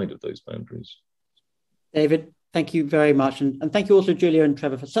other side of those boundaries. David, thank you very much. And thank you also, Julia and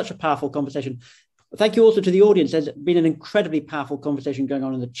Trevor, for such a powerful conversation. Thank you also to the audience. There's been an incredibly powerful conversation going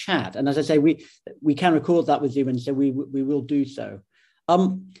on in the chat. And as I say, we can record that with Zoom, and so we will do so.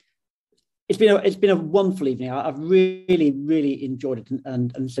 It's been a wonderful evening. I've really, really enjoyed it.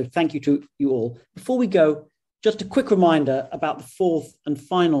 And so thank you to you all. Before we go, just a quick reminder about the fourth and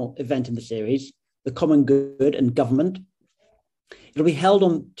final event in the series, the Common Good and Government. It'll be held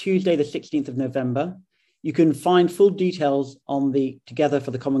on Tuesday, the 16th of November. You can find full details on the Together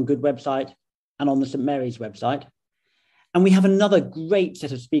for the Common Good website and on the St Mary's website. And we have another great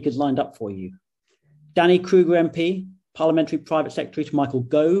set of speakers lined up for you. Danny Kruger MP, Parliamentary Private Secretary to Michael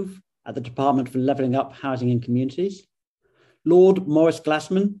Gove at the Department for Levelling Up Housing and Communities. Lord Maurice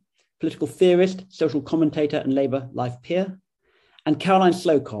Glassman, political theorist, social commentator and Labour life peer. And Caroline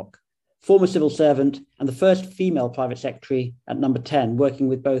Slowcock, former civil servant and the first female private secretary at Number 10, working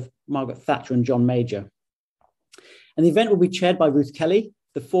with both Margaret Thatcher and John Major. And the event will be chaired by Ruth Kelly,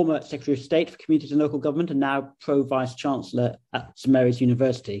 the former Secretary of State for Communities and Local Government and now Pro-Vice Chancellor at St Mary's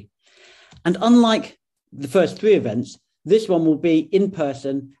University. And unlike the first three events, this one will be in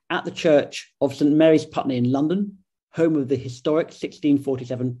person at the Church of St Mary's Putney in London, home of the historic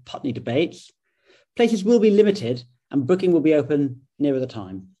 1647 Putney debates. Places will be limited and booking will be open nearer the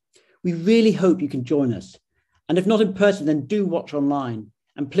time. We really hope you can join us. And if not in person, then do watch online.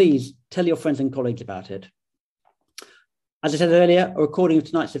 And please tell your friends and colleagues about it. As I said earlier, a recording of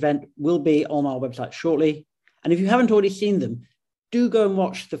tonight's event will be on our website shortly. And if you haven't already seen them, do go and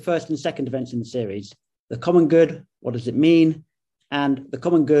watch the first and second events in the series. The Common Good, what does it mean? And the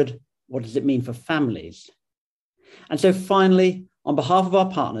Common Good, what does it mean for families? And so finally, on behalf of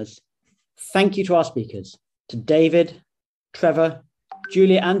our partners, thank you to our speakers, to David, Trevor,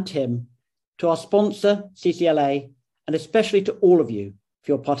 Julia and Tim, to our sponsor, CCLA, and especially to all of you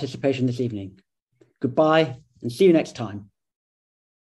for your participation this evening. Goodbye and see you next time.